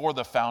you before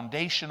the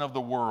foundation of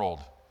the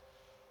world.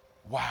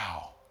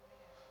 Wow.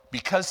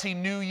 Because he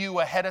knew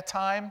you ahead of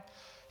time,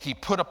 he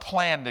put a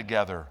plan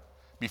together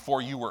before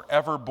you were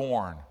ever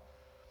born.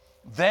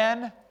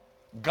 Then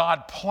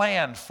God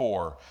planned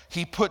for,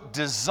 he put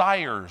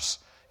desires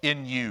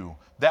in you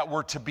that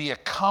were to be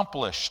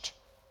accomplished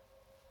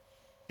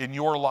in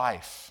your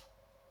life.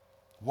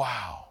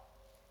 Wow.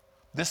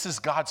 This is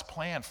God's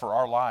plan for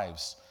our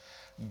lives.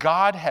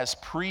 God has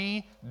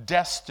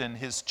predestined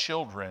his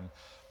children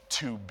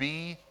to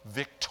be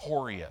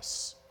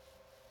victorious,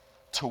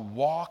 to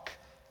walk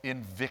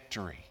in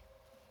victory,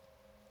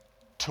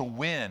 to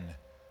win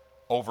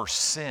over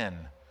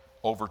sin,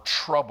 over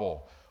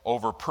trouble,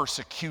 over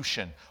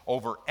persecution,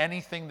 over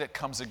anything that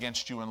comes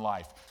against you in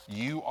life.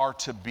 You are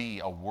to be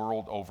a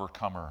world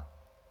overcomer.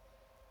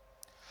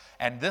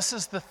 And this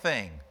is the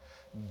thing,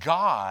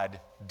 God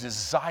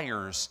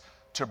desires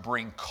to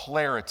bring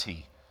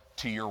clarity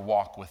to your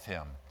walk with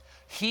him.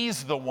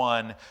 He's the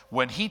one,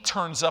 when he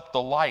turns up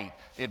the light,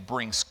 it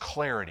brings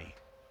clarity.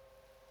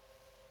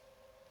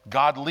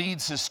 God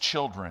leads his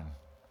children.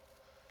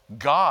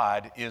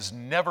 God is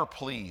never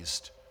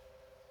pleased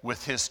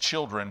with his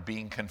children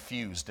being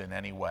confused in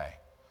any way.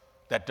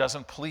 That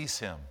doesn't please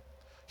him.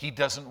 He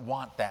doesn't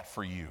want that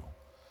for you.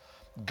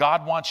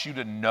 God wants you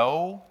to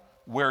know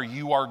where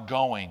you are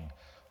going.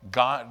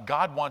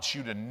 God wants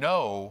you to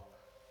know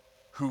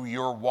who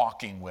you're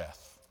walking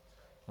with.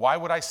 Why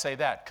would I say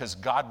that? Because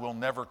God will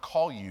never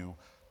call you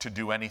to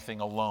do anything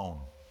alone.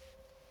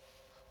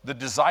 The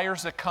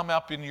desires that come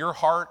up in your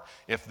heart,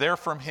 if they're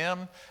from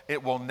him,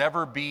 it will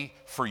never be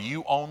for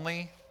you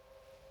only.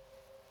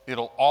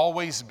 It'll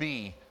always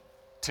be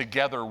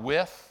together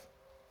with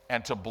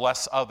and to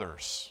bless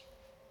others.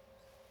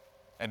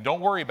 And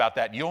don't worry about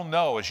that. You'll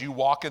know as you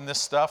walk in this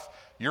stuff,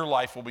 your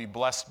life will be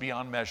blessed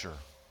beyond measure.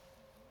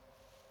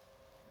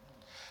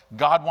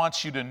 God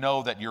wants you to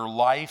know that your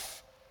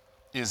life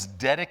is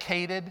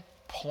dedicated,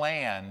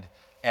 planned,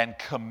 and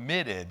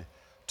committed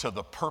to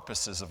the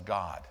purposes of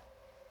God.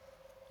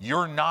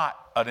 You're not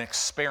an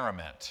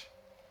experiment.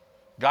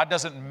 God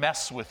doesn't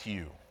mess with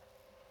you,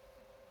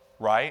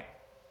 right?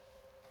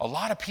 A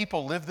lot of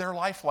people live their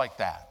life like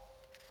that,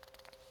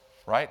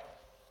 right?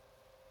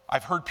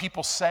 I've heard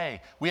people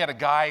say, we had a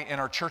guy in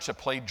our church that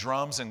played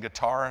drums and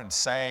guitar and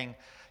sang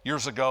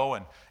years ago,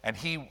 and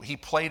he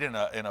played in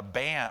a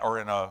band, or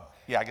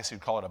I guess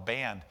you'd call it a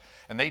band,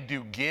 and they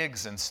do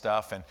gigs and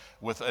stuff, and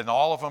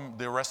all of them,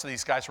 the rest of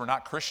these guys were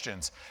not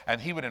Christians, and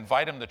he would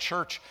invite them to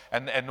church,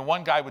 and the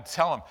one guy would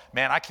tell him,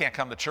 man, I can't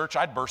come to church,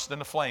 I'd burst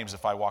into flames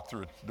if I walked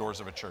through the doors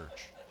of a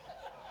church.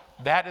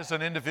 That is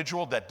an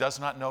individual that does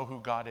not know who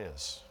God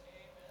is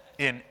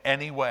in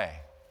any way.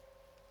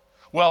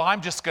 Well,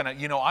 I'm just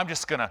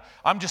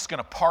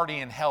gonna party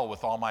in hell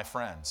with all my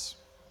friends.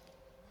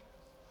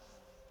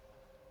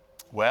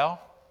 Well,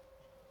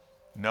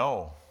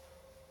 no.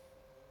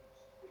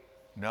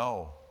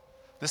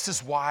 This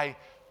is why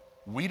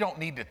We don't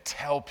need to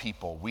tell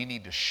people, we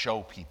need to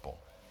show people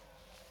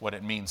what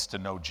it means to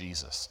know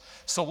Jesus.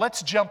 So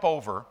let's jump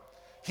over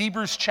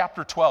Hebrews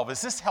chapter 12.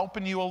 Is this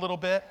helping you a little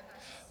bit?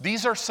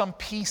 These are some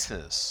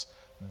pieces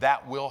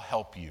that will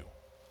help you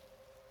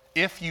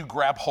if you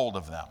grab hold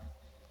of them.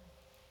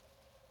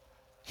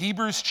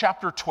 Hebrews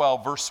chapter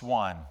 12, verse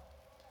 1.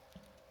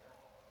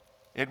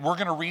 We're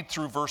going to read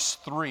through verse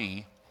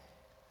 3.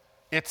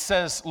 It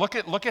says, look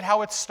at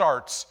how it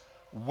starts.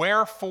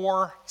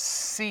 Wherefore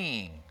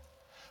seeing.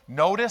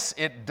 Notice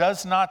it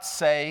does not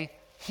say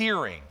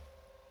hearing.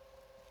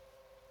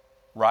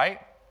 Right?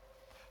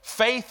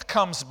 Faith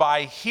comes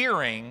by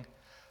hearing,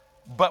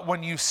 but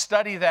when you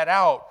study that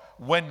out,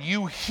 when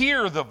you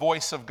hear the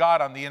voice of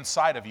God on the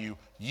inside of you,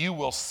 you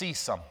will see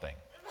something.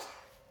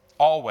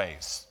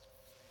 Always.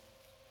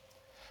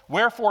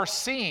 Wherefore,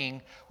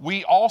 seeing,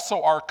 we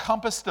also are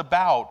compassed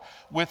about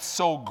with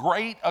so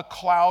great a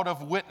cloud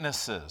of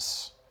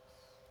witnesses.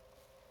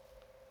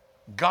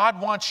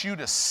 God wants you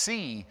to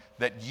see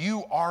that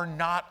you are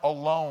not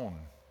alone,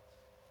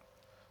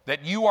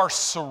 that you are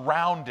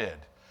surrounded.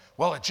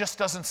 Well, it just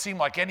doesn't seem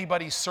like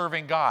anybody's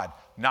serving God.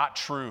 Not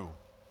true.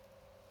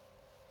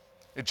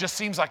 It just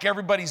seems like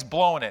everybody's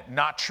blowing it.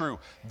 Not true.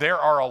 There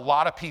are a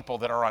lot of people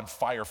that are on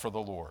fire for the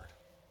Lord,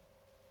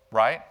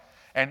 right?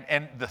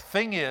 And the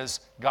thing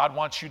is, God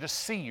wants you to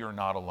see you're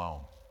not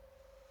alone.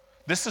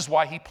 This is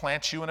why he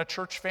plants you in a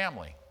church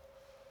family.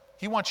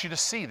 He wants you to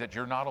see that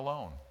you're not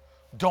alone.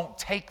 Don't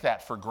take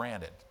that for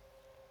granted,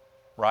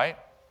 right?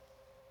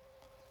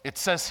 It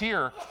says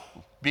here,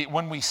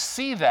 when we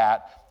see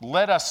that,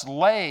 let us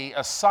lay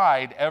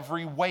aside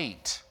every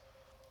weight.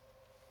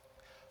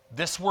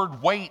 This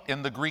word weight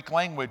in the Greek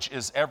language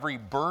is every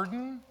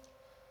burden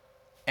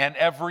and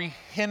every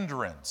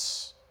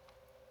hindrance.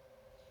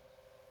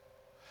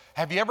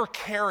 Have you ever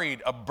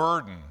carried a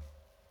burden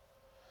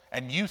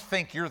and you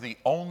think you're the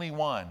only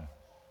one?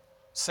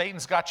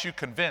 Satan's got you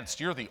convinced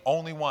you're the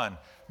only one.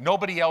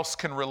 Nobody else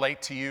can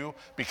relate to you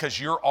because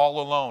you're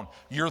all alone.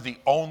 You're the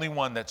only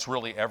one that's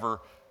really ever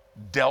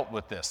dealt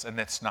with this, and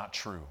that's not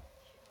true.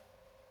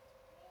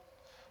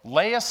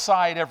 Lay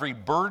aside every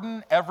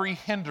burden, every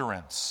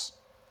hindrance.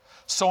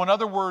 So in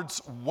other words,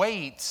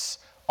 weights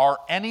are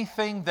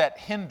anything that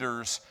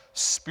hinders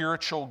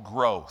spiritual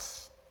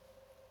growth.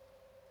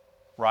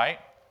 Right?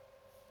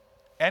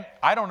 And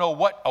I don't know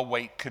what a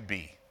weight could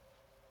be.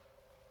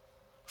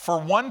 For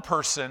one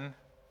person,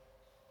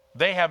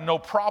 they have no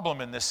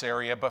problem in this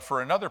area, but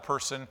for another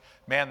person,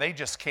 man, they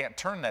just can't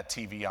turn that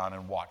TV on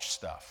and watch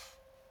stuff.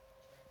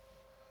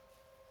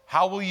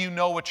 How will you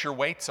know what your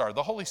weights are?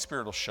 The Holy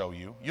Spirit will show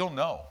you. You'll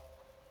know.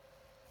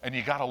 And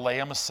you got to lay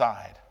them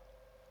aside.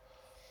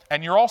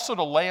 And you're also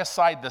to lay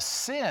aside the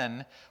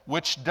sin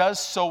which does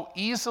so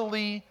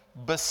easily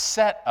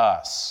beset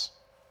us.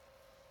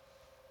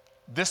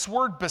 This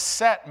word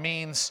beset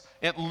means,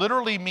 it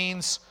literally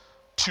means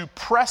to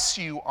press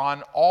you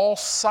on all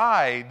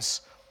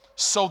sides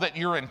so that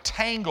you're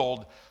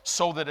entangled,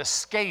 so that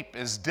escape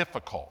is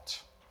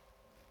difficult.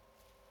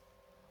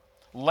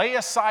 Lay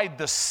aside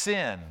the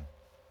sin.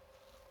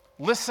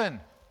 Listen,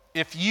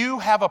 if you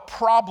have a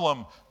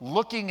problem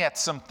looking at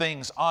some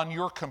things on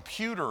your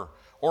computer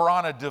or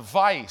on a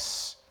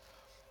device,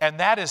 and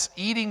that is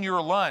eating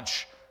your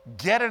lunch,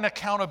 get an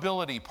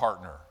accountability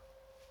partner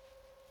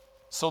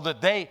so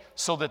that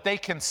they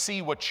can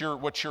see what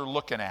you're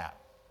looking at.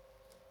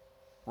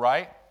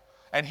 Right?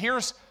 And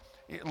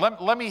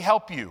let me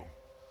help you.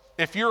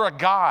 If you're a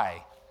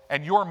guy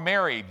and you're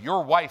married,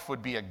 your wife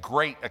would be a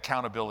great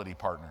accountability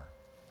partner.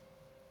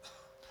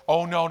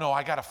 Oh, no,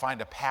 I got to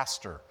find a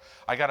pastor.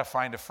 I got to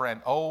find a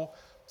friend. Oh,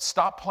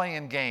 stop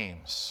playing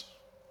games.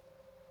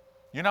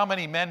 You know how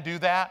many men do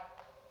that?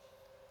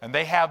 And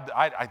they have,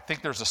 I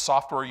think there's a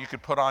software you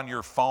could put on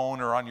your phone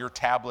or on your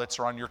tablets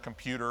or on your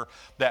computer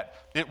that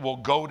it will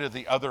go to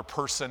the other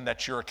person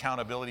that's your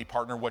accountability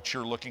partner, what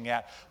you're looking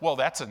at. Well,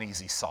 that's an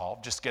easy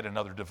solve. Just get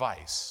another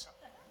device.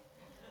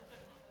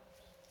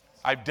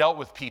 I've dealt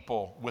with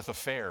people with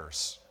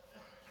affairs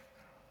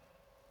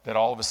that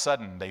all of a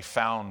sudden they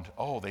found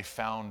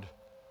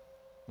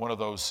one of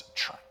those,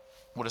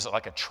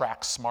 like a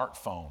track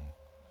smartphone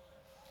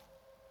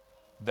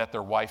that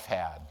their wife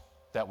had.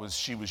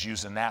 She was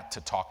using that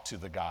to talk to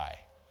the guy,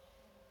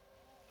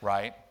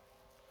 right?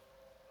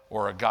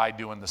 Or a guy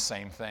doing the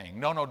same thing.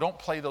 No, don't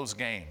play those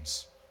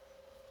games.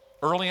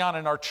 Early on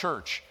in our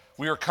church,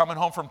 we were coming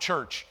home from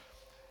church,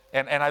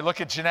 and I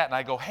look at Jeanette and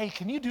I go, hey,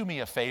 can you do me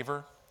a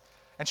favor?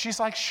 And she's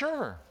like,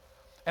 sure.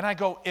 And I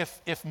go,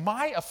 if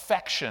my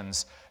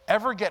affections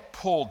ever get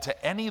pulled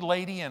to any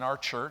lady in our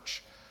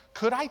church,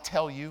 could I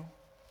tell you?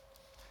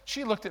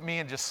 She looked at me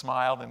and just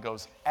smiled and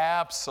goes,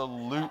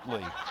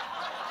 absolutely.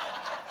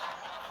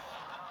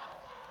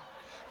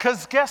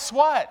 Because guess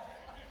what?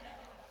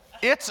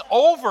 It's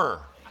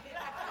over.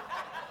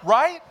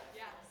 Right?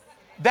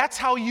 That's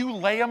how you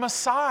lay them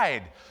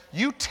aside.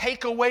 You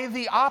take away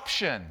the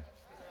option.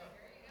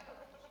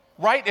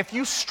 Right? If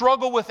you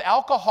struggle with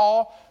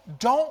alcohol,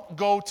 don't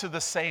go to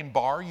the same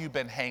bar you've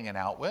been hanging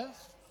out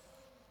with.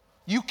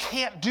 You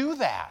can't do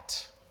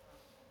that.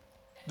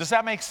 Does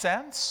that make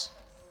sense?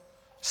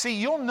 See,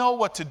 you'll know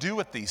what to do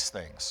with these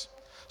things.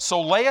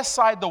 So lay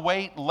aside the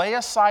weight, lay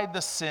aside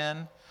the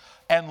sin,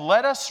 and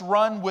let us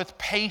run with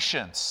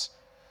patience.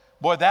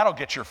 Boy, that'll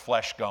get your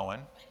flesh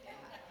going.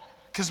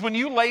 Because when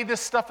you lay this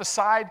stuff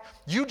aside,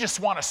 you just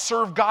want to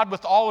serve God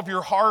with all of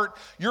your heart.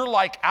 You're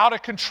like out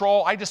of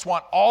control. I just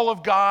want all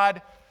of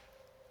God.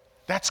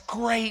 That's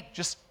great.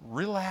 Just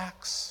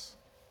relax.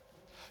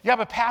 Yeah,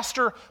 but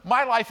Pastor,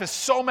 my life is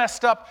so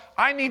messed up.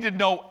 I need to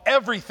know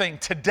everything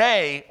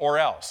today or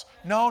else.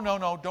 No.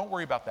 Don't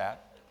worry about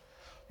that.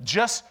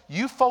 Just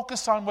you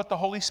focus on what the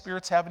Holy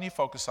Spirit's having you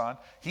focus on.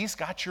 He's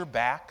got your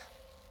back.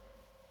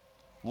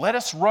 Let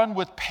us run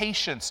with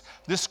patience.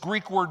 This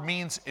Greek word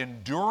means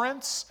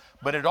endurance,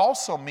 but it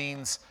also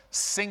means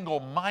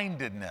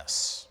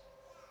single-mindedness.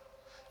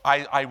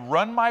 I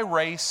run my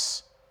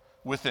race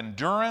with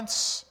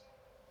endurance,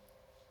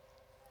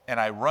 and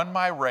I run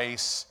my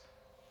race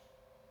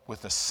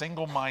with a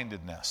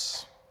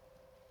single-mindedness.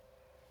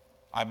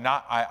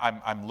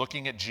 I'm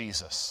looking at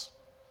Jesus.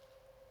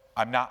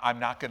 I'm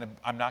not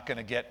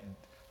gonna get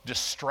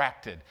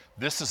distracted.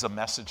 This is a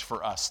message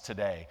for us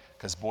today,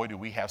 because boy, do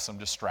we have some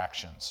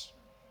distractions,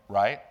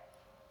 right?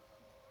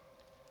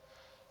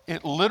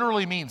 It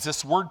literally means,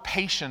 this word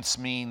patience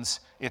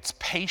means it's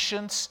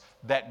patience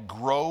that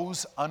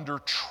grows under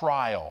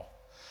trial.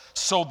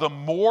 So the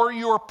more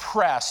you're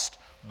pressed,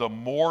 the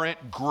more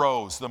it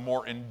grows, the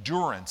more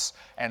endurance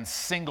and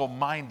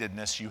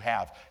single-mindedness you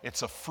have.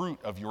 It's a fruit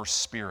of your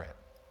spirit.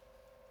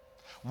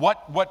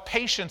 What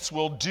patience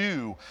will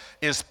do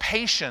is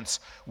patience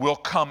will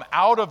come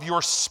out of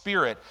your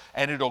spirit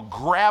and it'll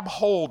grab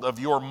hold of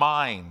your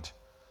mind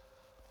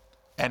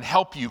and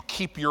help you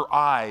keep your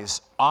eyes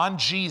on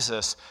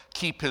Jesus,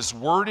 keep His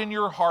word in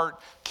your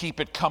heart, keep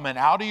it coming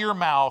out of your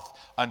mouth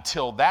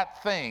until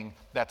that thing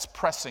that's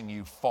pressing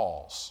you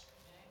falls.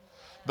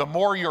 The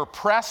more you're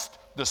pressed,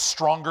 the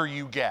stronger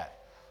you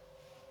get.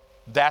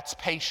 That's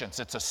patience.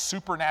 It's a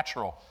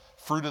supernatural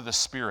fruit of the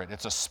Spirit.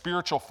 It's a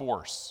spiritual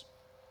force.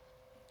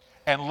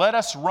 And let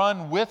us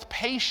run with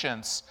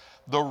patience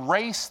the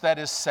race that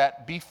is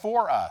set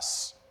before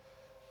us.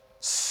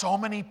 So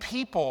many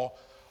people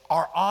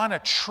are on a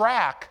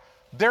track,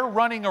 they're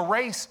running a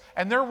race,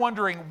 and they're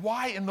wondering,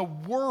 why in the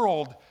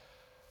world,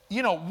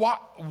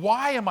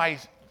 why am I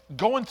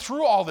going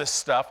through all this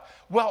stuff?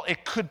 Well,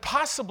 it could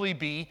possibly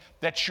be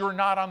that you're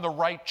not on the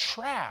right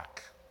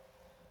track,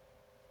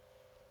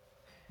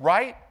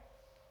 right?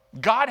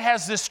 God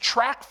has this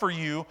track for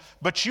you,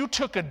 but you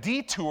took a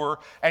detour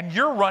and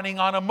you're running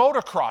on a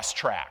motocross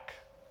track.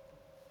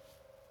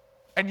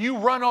 And you're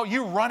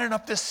running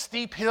up this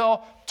steep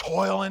hill,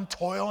 toiling,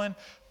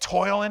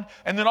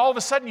 and then all of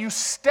a sudden you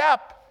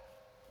step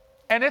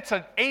and it's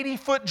an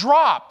 80-foot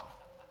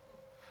drop,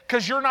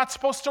 because you're not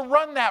supposed to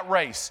run that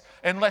race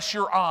unless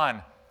you're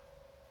on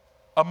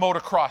a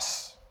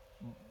motocross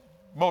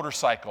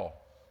motorcycle,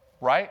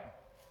 right?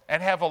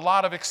 And have a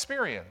lot of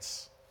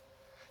experience.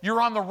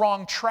 You're on the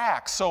wrong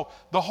track. So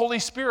the Holy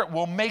Spirit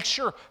will make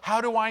sure. How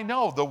do I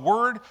know? The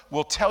Word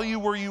will tell you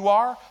where you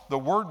are. The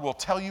Word will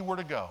tell you where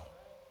to go.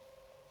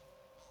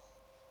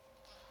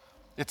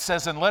 It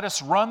says, and let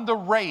us run the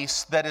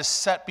race that is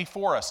set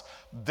before us.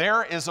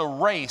 There is a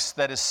race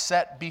that is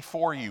set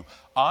before you.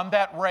 On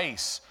that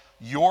race,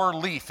 your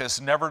leaf is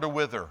never to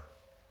wither.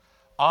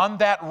 On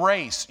that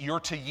race,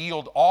 you're to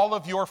yield all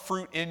of your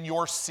fruit in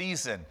your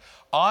season.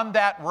 On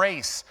that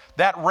race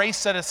that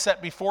is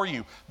set before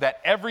you,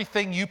 that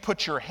everything you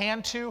put your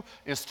hand to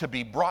is to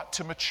be brought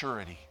to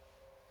maturity.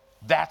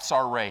 That's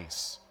our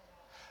race.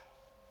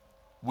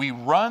 We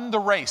run the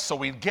race, so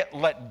we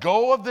let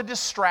go of the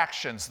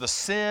distractions, the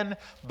sin,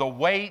 the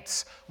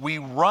weights. We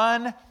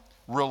run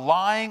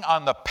relying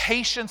on the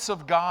patience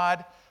of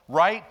God,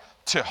 right,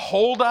 to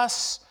hold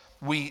us.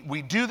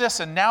 We do this,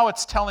 and now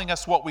it's telling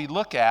us what we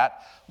look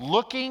at,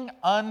 looking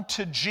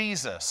unto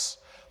Jesus.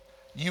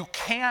 You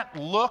can't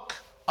look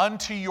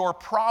unto your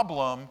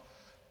problem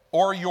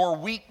or your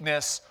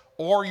weakness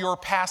or your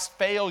past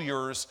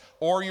failures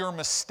or your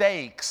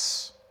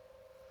mistakes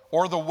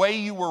or the way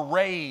you were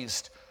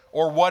raised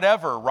or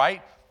whatever,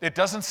 right? It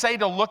doesn't say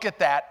to look at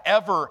that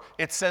ever.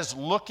 It says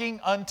looking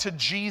unto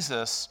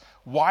Jesus.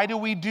 Why do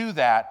we do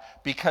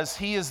that? Because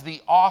He is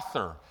the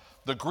author.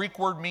 The Greek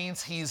word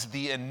means He's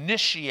the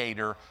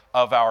initiator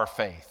of our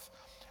faith.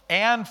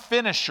 And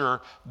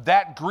finisher,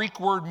 that Greek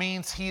word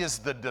means He is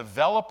the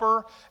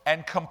developer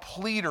and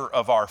completer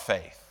of our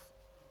faith.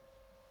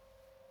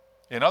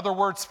 In other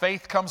words,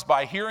 faith comes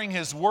by hearing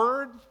His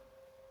word.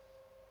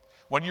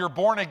 When you're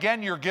born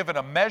again, you're given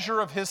a measure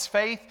of His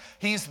faith.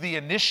 He's the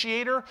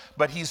initiator,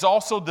 but He's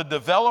also the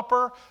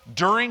developer.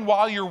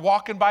 While you're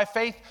walking by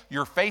faith,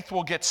 your faith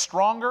will get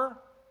stronger.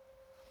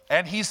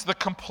 And He's the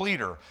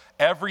completer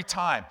every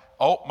time.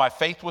 Oh, my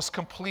faith was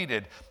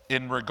completed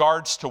in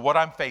regards to what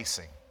I'm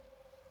facing.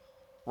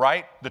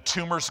 Right? The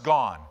tumor's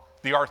gone.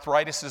 The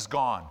arthritis is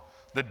gone.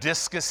 The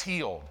disc is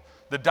healed.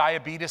 The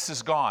diabetes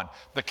is gone.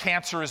 The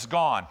cancer is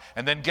gone.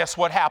 And then guess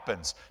what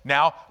happens?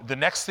 Now, the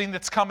next thing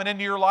that's coming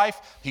into your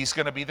life, He's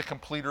going to be the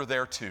completer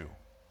there too.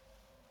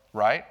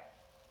 Right?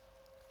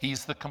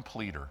 He's the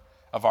completer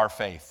of our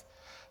faith.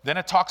 Then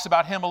it talks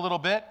about him a little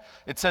bit.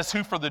 It says,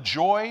 who for the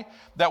joy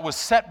that was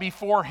set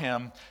before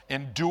him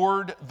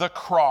endured the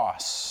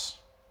cross.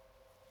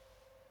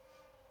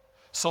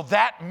 So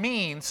that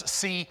means,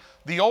 see,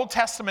 the Old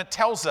Testament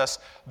tells us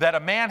that a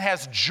man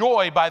has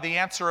joy by the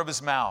answer of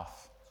his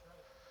mouth.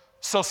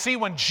 So see,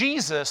 when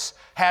Jesus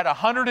had a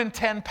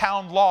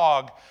 110-pound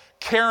log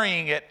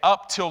carrying it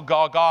up till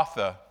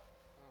Golgotha,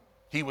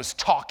 he was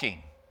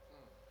talking.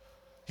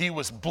 He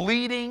was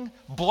bleeding.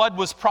 Blood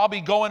was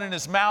probably going in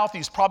his mouth.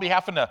 He's probably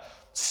having to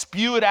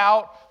spew it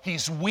out.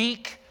 He's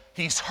weak.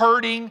 He's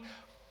hurting.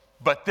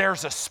 But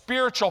there's a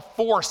spiritual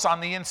force on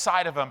the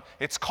inside of him.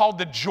 It's called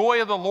the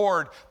joy of the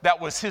Lord. That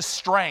was his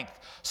strength.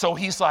 So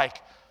he's like,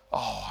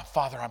 oh,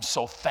 Father, I'm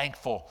so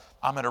thankful.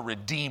 I'm going to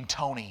redeem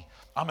Tony.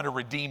 I'm going to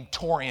redeem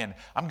Torian.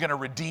 I'm going to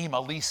redeem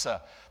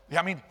Elisa.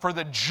 I mean, for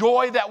the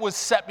joy that was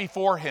set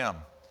before him,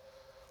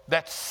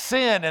 that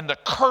sin and the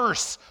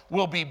curse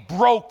will be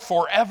broke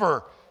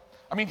forever.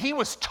 I mean, he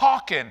was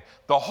talking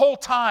the whole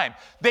time.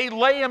 They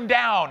lay him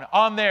down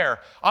on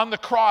the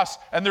cross,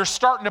 and they're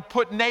starting to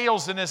put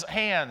nails in his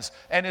hands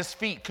and his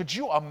feet. Could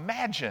you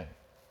imagine?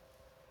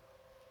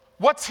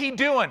 What's he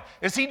doing?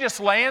 Is he just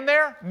laying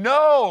there?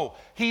 No,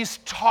 he's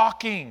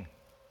talking.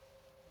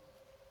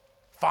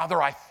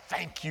 Father, I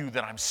thank you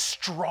that I'm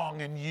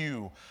strong in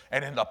you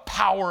and in the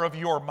power of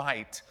your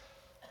might.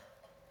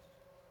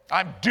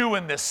 I'm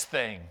doing this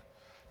thing.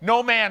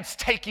 No man's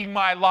taking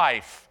my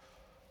life.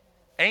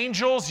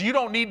 Angels, you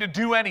don't need to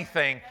do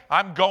anything.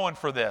 I'm going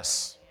for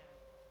this.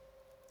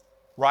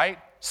 Right?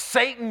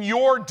 Satan,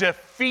 you're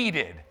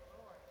defeated.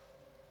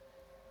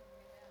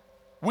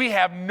 We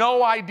have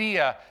no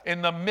idea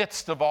in the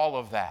midst of all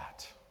of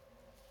that.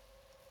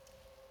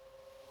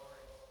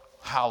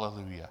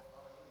 Hallelujah.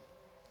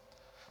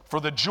 For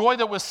the joy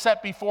that was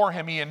set before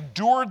him, he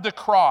endured the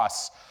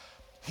cross.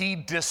 He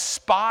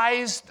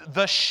despised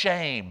the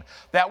shame.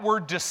 That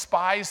word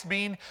despised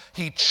means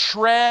he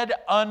tread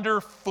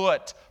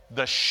underfoot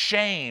the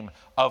shame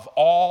of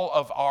all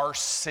of our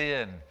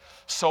sin.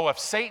 So if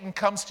Satan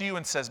comes to you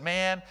and says,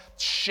 man,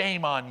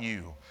 shame on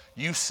you,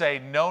 you say,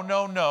 no,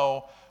 no,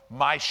 no,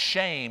 my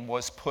shame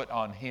was put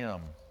on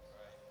him.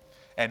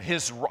 And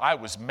I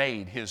was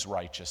made his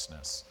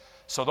righteousness.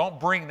 So don't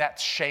bring that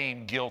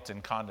shame, guilt,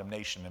 and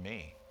condemnation to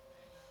me.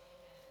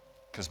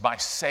 Because my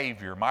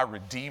Savior, my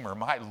Redeemer,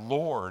 my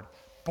Lord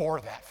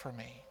bore that for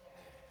me.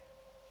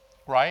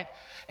 Right?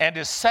 And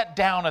is set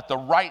down at the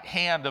right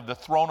hand of the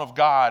throne of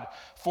God.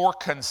 For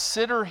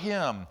consider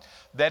him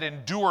that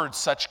endured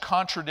such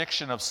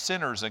contradiction of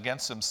sinners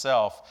against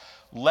himself,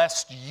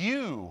 lest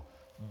you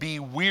be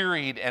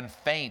wearied and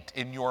faint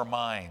in your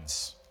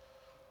minds.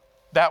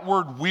 That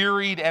word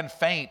wearied and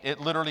faint, it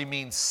literally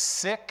means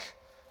sick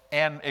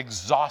and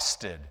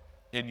exhausted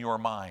in your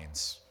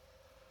minds.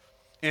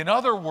 In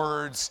other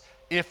words,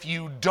 if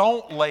you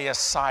don't lay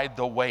aside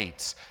the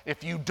weights,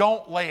 if you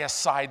don't lay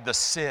aside the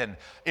sin,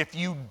 if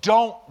you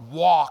don't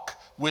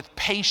walk with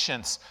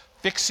patience,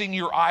 fixing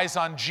your eyes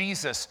on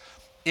Jesus,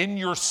 in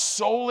your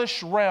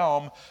soulish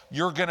realm,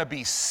 you're going to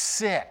be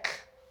sick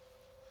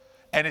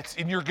and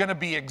you're going to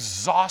be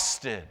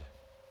exhausted.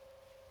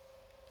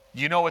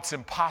 You know it's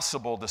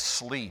impossible to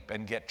sleep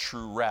and get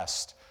true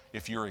rest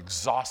if you're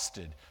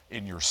exhausted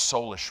in your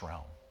soulish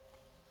realm.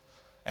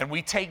 And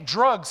we take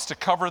drugs to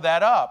cover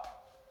that up.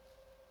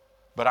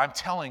 But I'm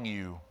telling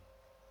you,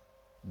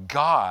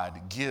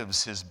 God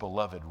gives his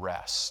beloved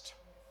rest.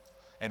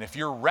 And if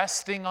you're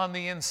resting on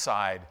the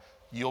inside,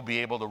 you'll be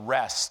able to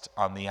rest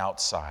on the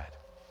outside.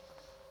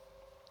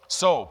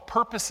 So,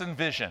 purpose and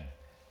vision.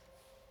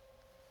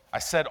 I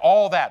said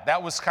all that.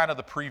 That was kind of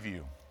the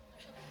preview.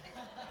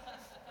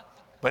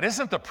 But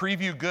isn't the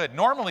preview good?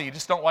 Normally, you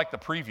just don't like the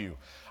preview.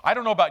 I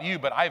don't know about you,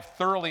 but I've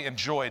thoroughly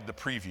enjoyed the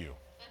preview.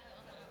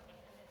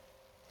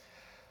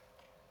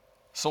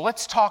 So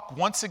let's talk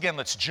once again.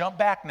 Let's jump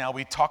back now.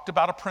 We talked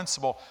about a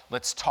principle.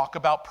 Let's talk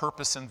about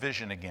purpose and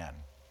vision again.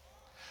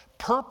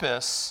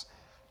 Purpose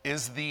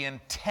is the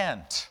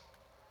intent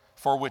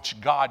for which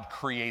God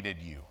created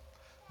you.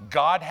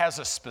 God has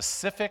a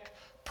specific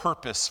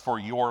purpose for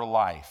your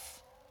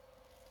life.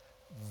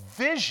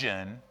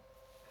 Vision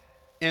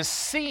is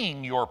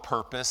seeing your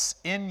purpose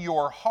in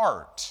your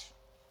heart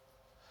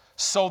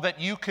so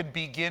that you could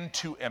begin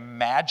to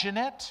imagine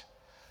it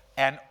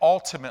and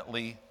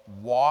ultimately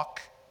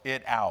walk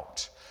it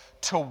out.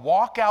 To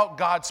walk out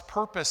God's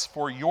purpose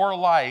for your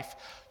life,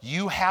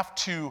 you have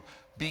to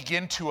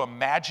begin to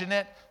imagine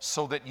it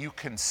so that you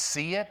can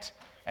see it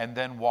and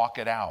then walk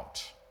it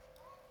out.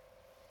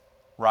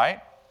 Right?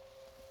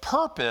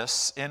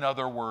 Purpose, in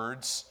other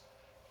words,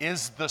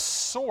 is the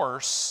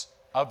source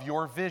of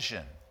your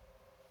vision.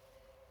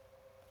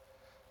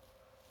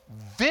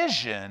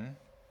 Vision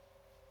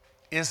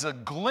is a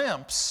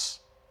glimpse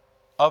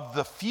of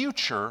the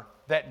future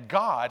that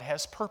God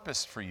has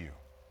purposed for you.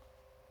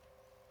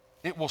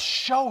 It will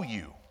show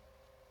you.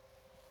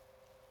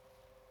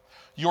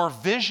 Your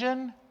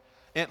vision,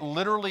 it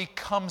literally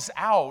comes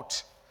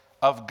out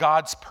of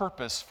God's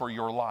purpose for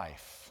your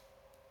life.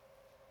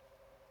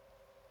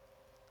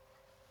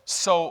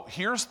 So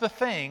here's the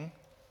thing.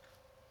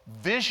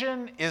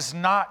 Vision is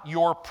not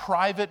your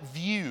private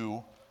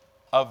view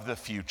of the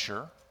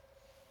future,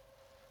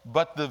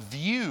 but the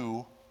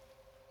view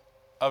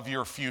of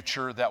your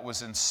future that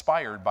was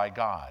inspired by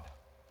God.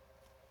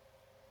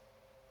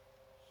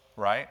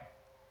 Right?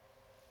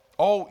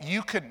 Oh,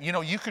 you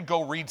could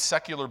go read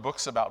secular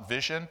books about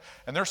vision,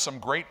 and there's some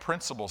great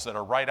principles that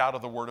are right out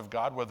of the Word of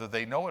God, whether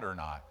they know it or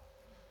not.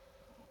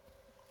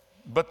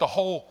 But the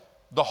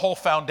whole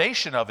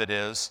foundation of it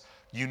is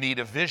you need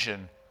a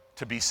vision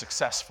to be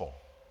successful.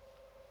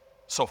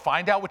 So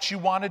find out what you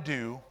want to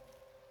do,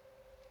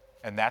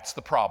 and that's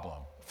the problem.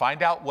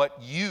 Find out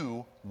what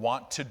you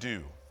want to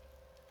do.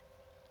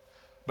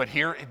 But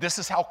here, this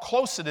is how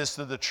close it is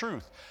to the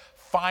truth.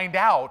 Find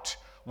out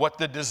what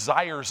the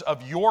desires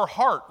of your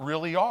heart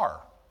really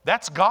are.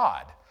 That's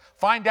God.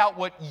 Find out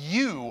what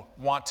you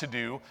want to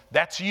do.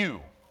 That's you.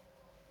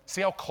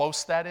 See how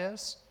close that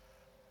is?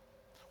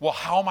 Well,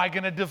 how am I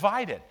going to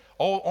divide it?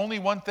 Oh, only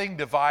one thing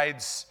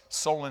divides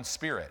soul and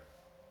spirit.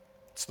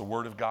 It's the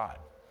Word of God.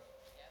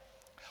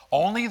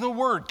 Only the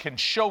Word can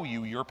show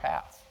you your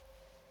path.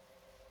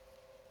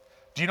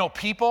 Do you know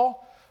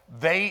people,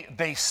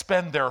 they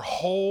spend their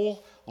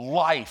whole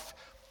life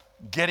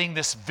getting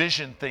this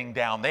vision thing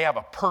down. They have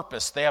a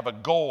purpose. They have a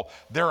goal.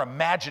 They're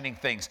imagining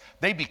things.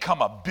 They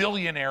become a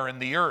billionaire in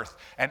the earth.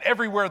 And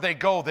everywhere they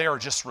go, they are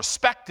just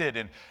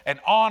respected and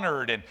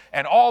honored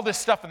and all this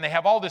stuff. And they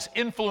have all this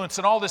influence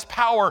and all this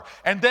power.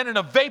 And then in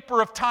a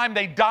vapor of time,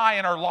 they die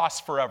and are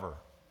lost forever.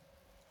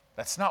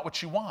 That's not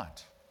what you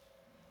want.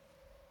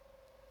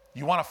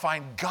 You want to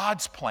find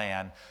God's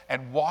plan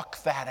and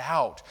walk that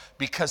out,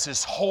 because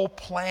His whole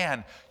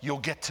plan, you'll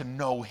get to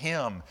know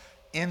Him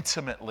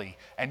intimately,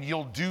 and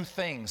you'll do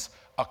things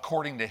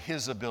according to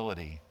His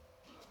ability.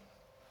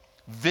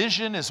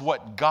 Vision is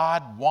what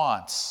God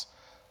wants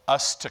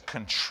us to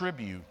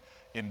contribute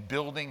in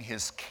building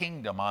His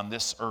kingdom on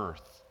this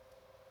earth.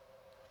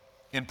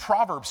 In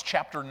Proverbs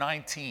chapter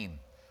 19,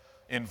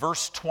 in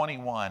verse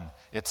 21,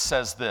 it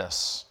says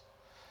this: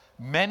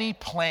 "Many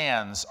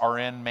plans are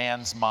in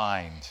man's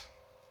mind,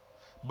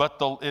 but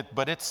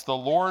it's the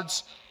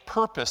Lord's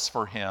purpose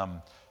for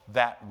him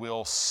that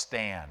will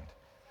stand."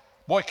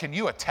 Boy, can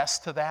you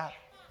attest to that?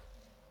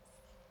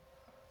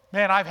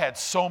 Man, I've had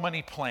so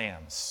many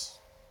plans,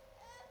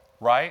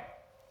 right?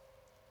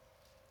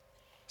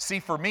 See,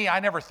 for me, I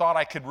never thought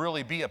I could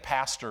really be a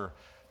pastor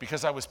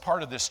because I was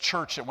part of this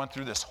church that went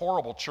through this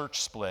horrible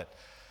church split.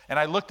 And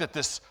I looked at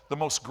this, the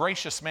most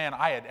gracious man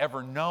I had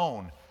ever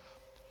known.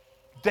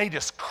 They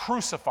just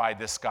crucified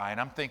this guy, and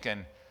I'm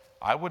thinking,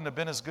 I wouldn't have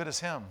been as good as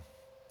him.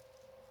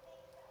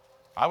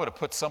 I would have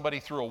put somebody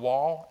through a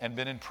wall and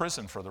been in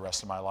prison for the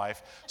rest of my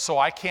life. So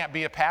I can't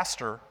be a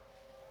pastor.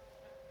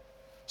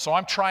 So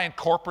I'm trying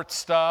corporate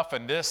stuff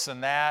and this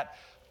and that,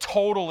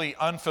 totally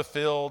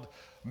unfulfilled,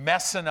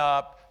 messing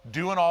up,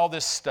 doing all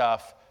this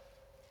stuff.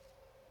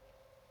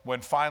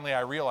 When finally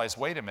I realized,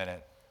 wait a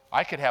minute,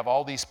 I could have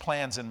all these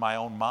plans in my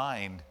own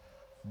mind,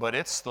 but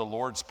it's the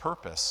Lord's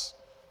purpose.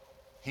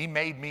 He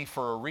made me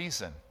for a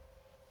reason,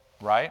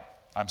 right?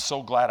 I'm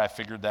so glad I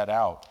figured that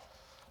out.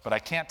 But I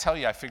can't tell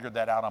you I figured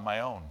that out on my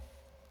own.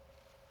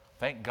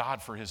 Thank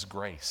God for His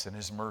grace and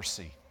His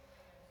mercy.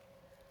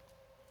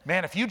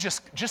 Man, if you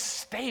just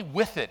stay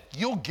with it,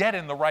 you'll get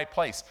in the right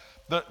place.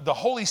 The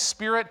Holy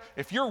Spirit,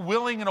 if you're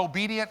willing and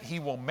obedient, He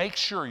will make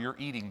sure you're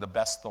eating the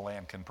best the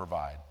land can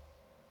provide.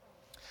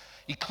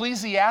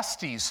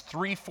 Ecclesiastes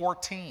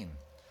 3:14.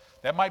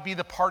 That might be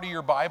the part of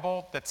your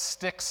Bible that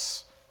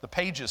sticks, the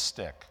pages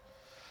stick.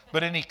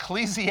 But in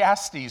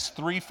Ecclesiastes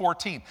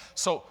 3:14.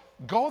 So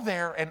go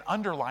there and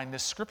underline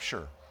this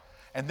scripture.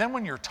 And then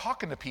when you're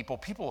talking to people,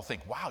 people will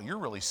think, wow, you're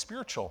really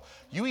spiritual.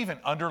 You even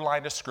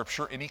underlined a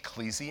scripture in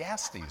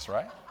Ecclesiastes,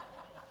 right?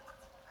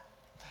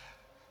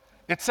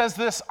 It says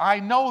this: "I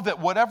know that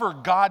whatever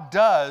God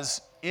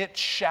does, it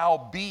shall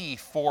be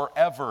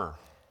forever.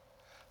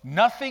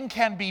 Nothing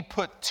can be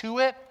put to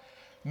it,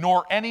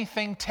 nor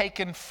anything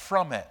taken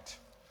from it."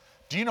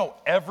 Do you know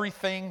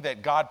everything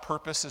that God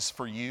purposes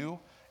for you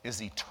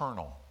is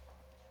eternal?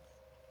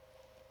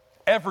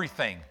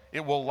 Everything.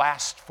 It will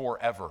last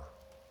forever.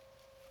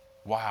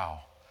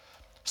 Wow.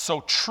 So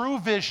true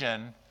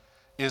vision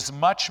is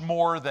much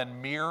more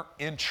than mere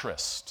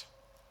interest.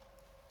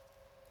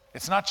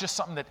 It's not just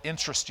something that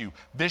interests you.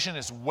 Vision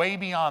is way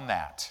beyond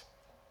that.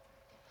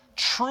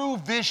 True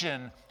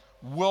vision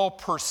will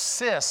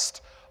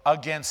persist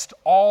against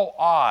all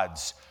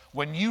odds.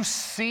 When you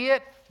see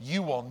it,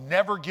 you will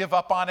never give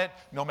up on it.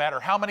 No matter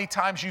how many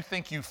times you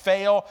think you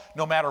fail,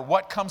 no matter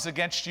what comes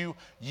against you,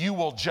 you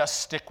will just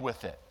stick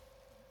with it.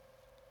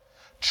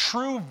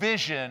 True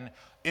vision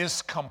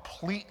is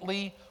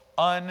completely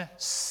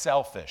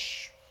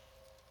unselfish.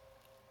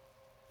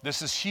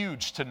 This is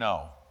huge to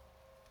know.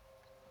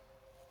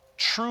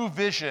 True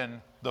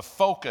vision, the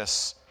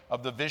focus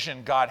of the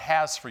vision God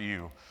has for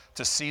you,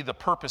 to see the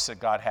purpose that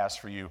God has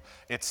for you,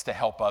 it's to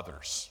help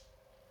others.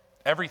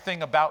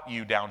 Everything about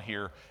you down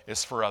here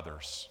is for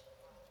others.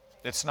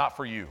 It's not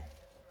for you.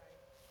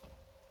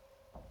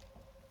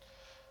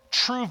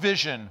 True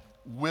vision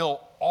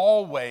will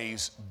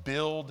always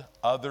build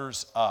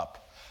others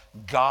up.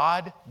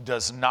 God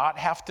does not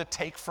have to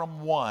take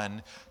from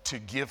one to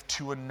give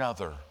to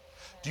another.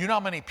 Do you know how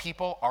many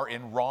people are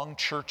in wrong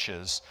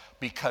churches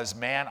because,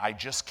 man, I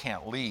just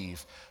can't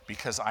leave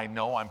because I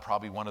know I'm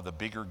probably one of the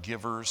bigger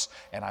givers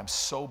and I'm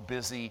so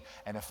busy,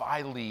 and if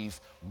I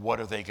leave, what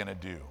are they going to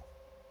do?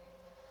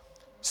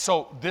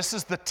 So this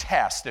is the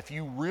test. If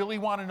you really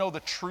want to know the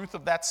truth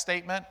of that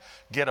statement,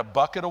 get a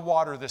bucket of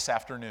water this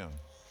afternoon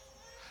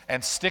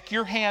and stick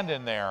your hand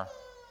in there,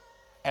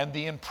 and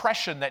the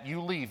impression that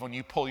you leave when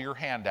you pull your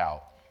hand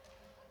out,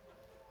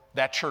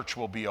 that church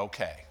will be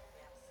okay.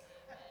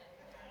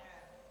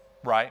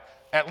 Right?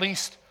 At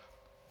least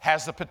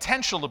has the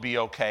potential to be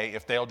okay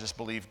if they'll just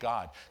believe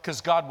God.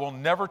 Because God will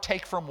never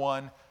take from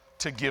one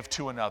to give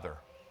to another.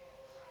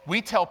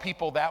 We tell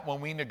people that when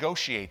we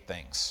negotiate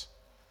things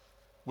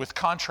with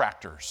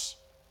contractors.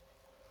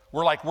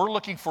 We're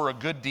looking for a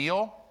good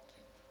deal,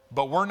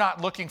 but we're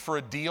not looking for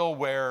a deal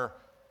where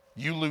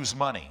you lose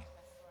money.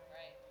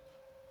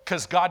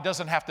 Because God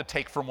doesn't have to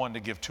take from one to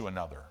give to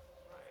another.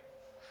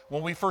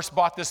 When we first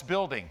bought this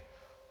building,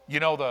 you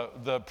know,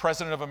 the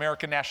president of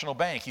American National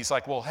Bank, he's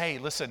like, well, hey,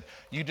 listen,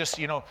 you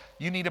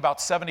need about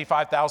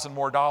 $75,000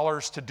 more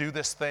to do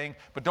this thing,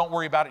 but don't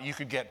worry about it. You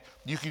could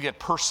get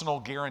personal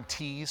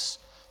guarantees.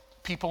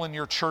 People in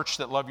your church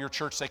that love your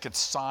church, they could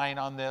sign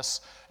on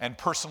this and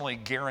personally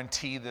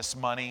guarantee this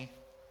money.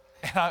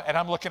 And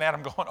I'm looking at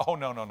him going, oh,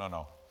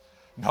 no.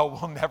 No,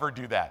 we'll never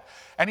do that.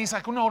 And he's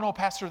like, no,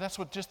 Pastor, that's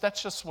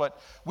just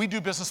what, we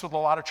do business with a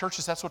lot of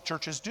churches. That's what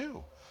churches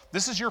do.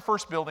 This is your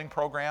first building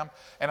program.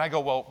 And I go,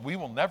 well, we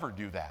will never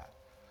do that.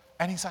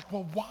 And he's like,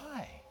 well,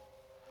 why?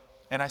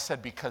 And I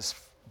said,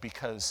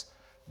 because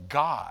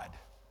God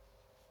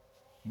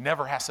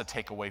never has to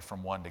take away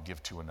from one to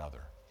give to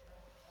another.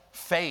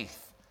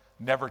 Faith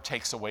never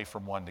takes away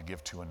from one to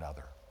give to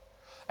another.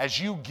 As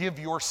you give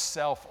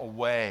yourself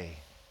away,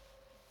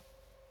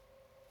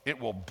 it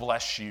will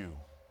bless you.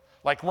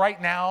 Like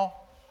right now,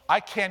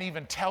 I can't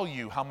even tell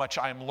you how much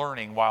I'm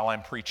learning while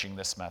I'm preaching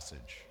this message.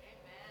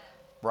 Amen.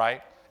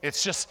 Right?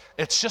 It's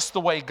just the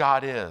way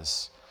God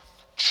is.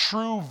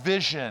 True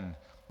vision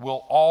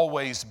will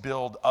always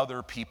build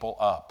other people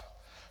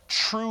up.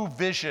 True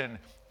vision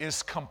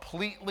is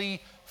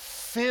completely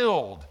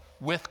filled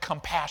with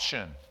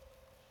compassion.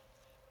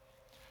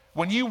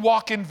 When you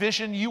walk in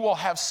vision, you will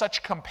have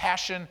such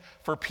compassion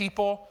for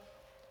people.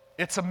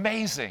 It's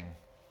amazing.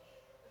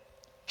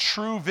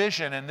 True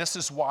vision, and this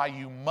is why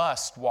you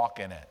must walk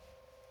in it.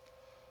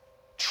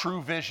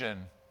 True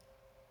vision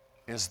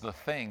is the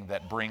thing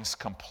that brings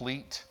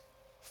complete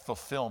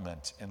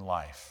fulfillment in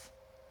life.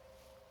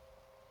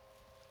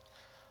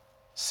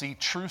 See,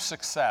 true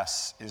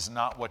success is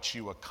not what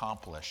you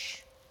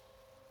accomplish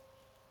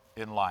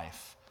in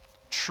life.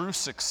 True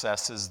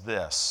success is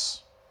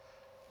this: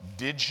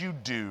 did you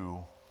do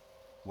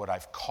what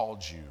I've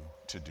called you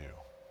to do?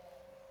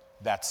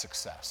 That's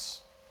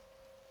success.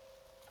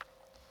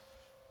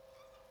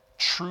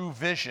 True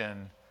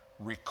vision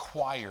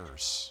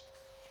requires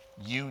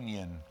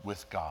union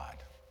with God,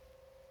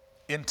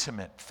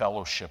 intimate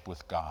fellowship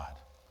with God.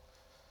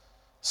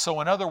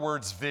 So in other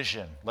words,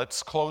 vision.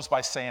 Let's close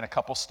by saying a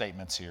couple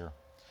statements here.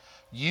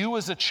 You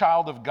as a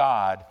child of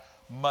God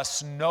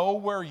must know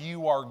where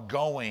you are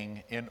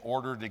going in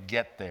order to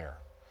get there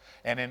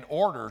and in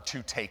order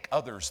to take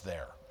others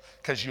there,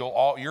 because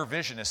your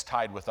vision is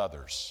tied with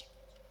others.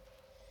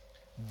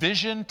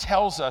 Vision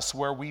tells us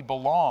where we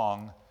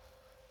belong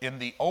in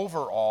the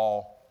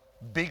overall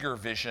bigger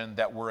vision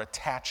that we're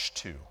attached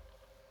to.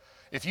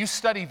 If you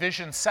study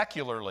vision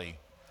secularly,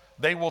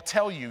 they will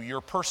tell you your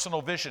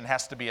personal vision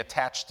has to be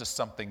attached to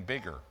something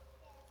bigger.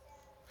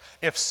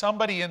 If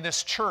somebody in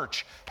this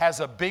church has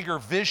a bigger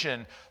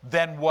vision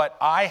than what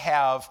I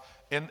have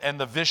and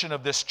the vision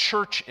of this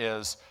church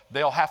is,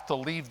 they'll have to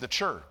leave the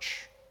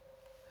church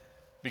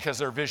because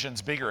their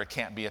vision's bigger. It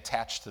can't be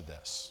attached to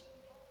this.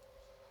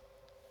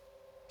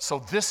 So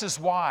this is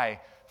why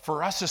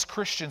for us as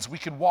Christians, we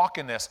can walk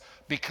in this,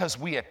 because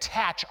we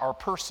attach our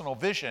personal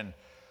vision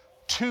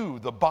to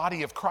the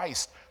body of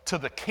Christ, to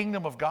the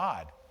kingdom of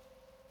God.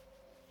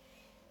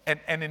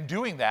 And in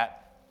doing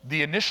that,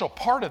 the initial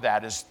part of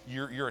that is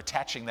you're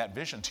attaching that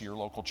vision to your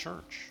local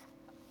church.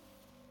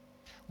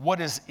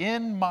 What is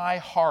in my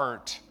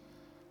heart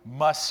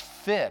must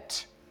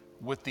fit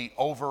with the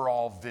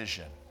overall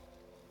vision.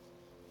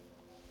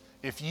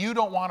 If you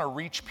don't want to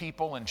reach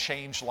people and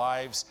change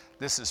lives,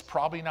 this is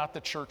probably not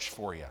the church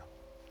for you.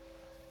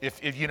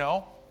 If you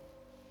know,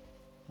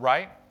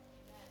 right?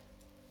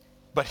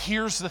 But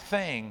here's the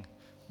thing.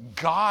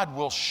 God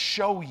will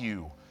show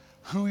you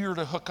who you're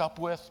to hook up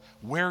with,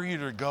 where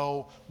you're to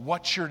go,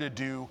 what you're to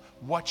do,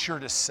 what you're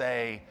to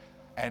say,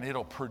 and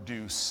it'll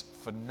produce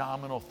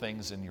phenomenal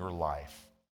things in your life.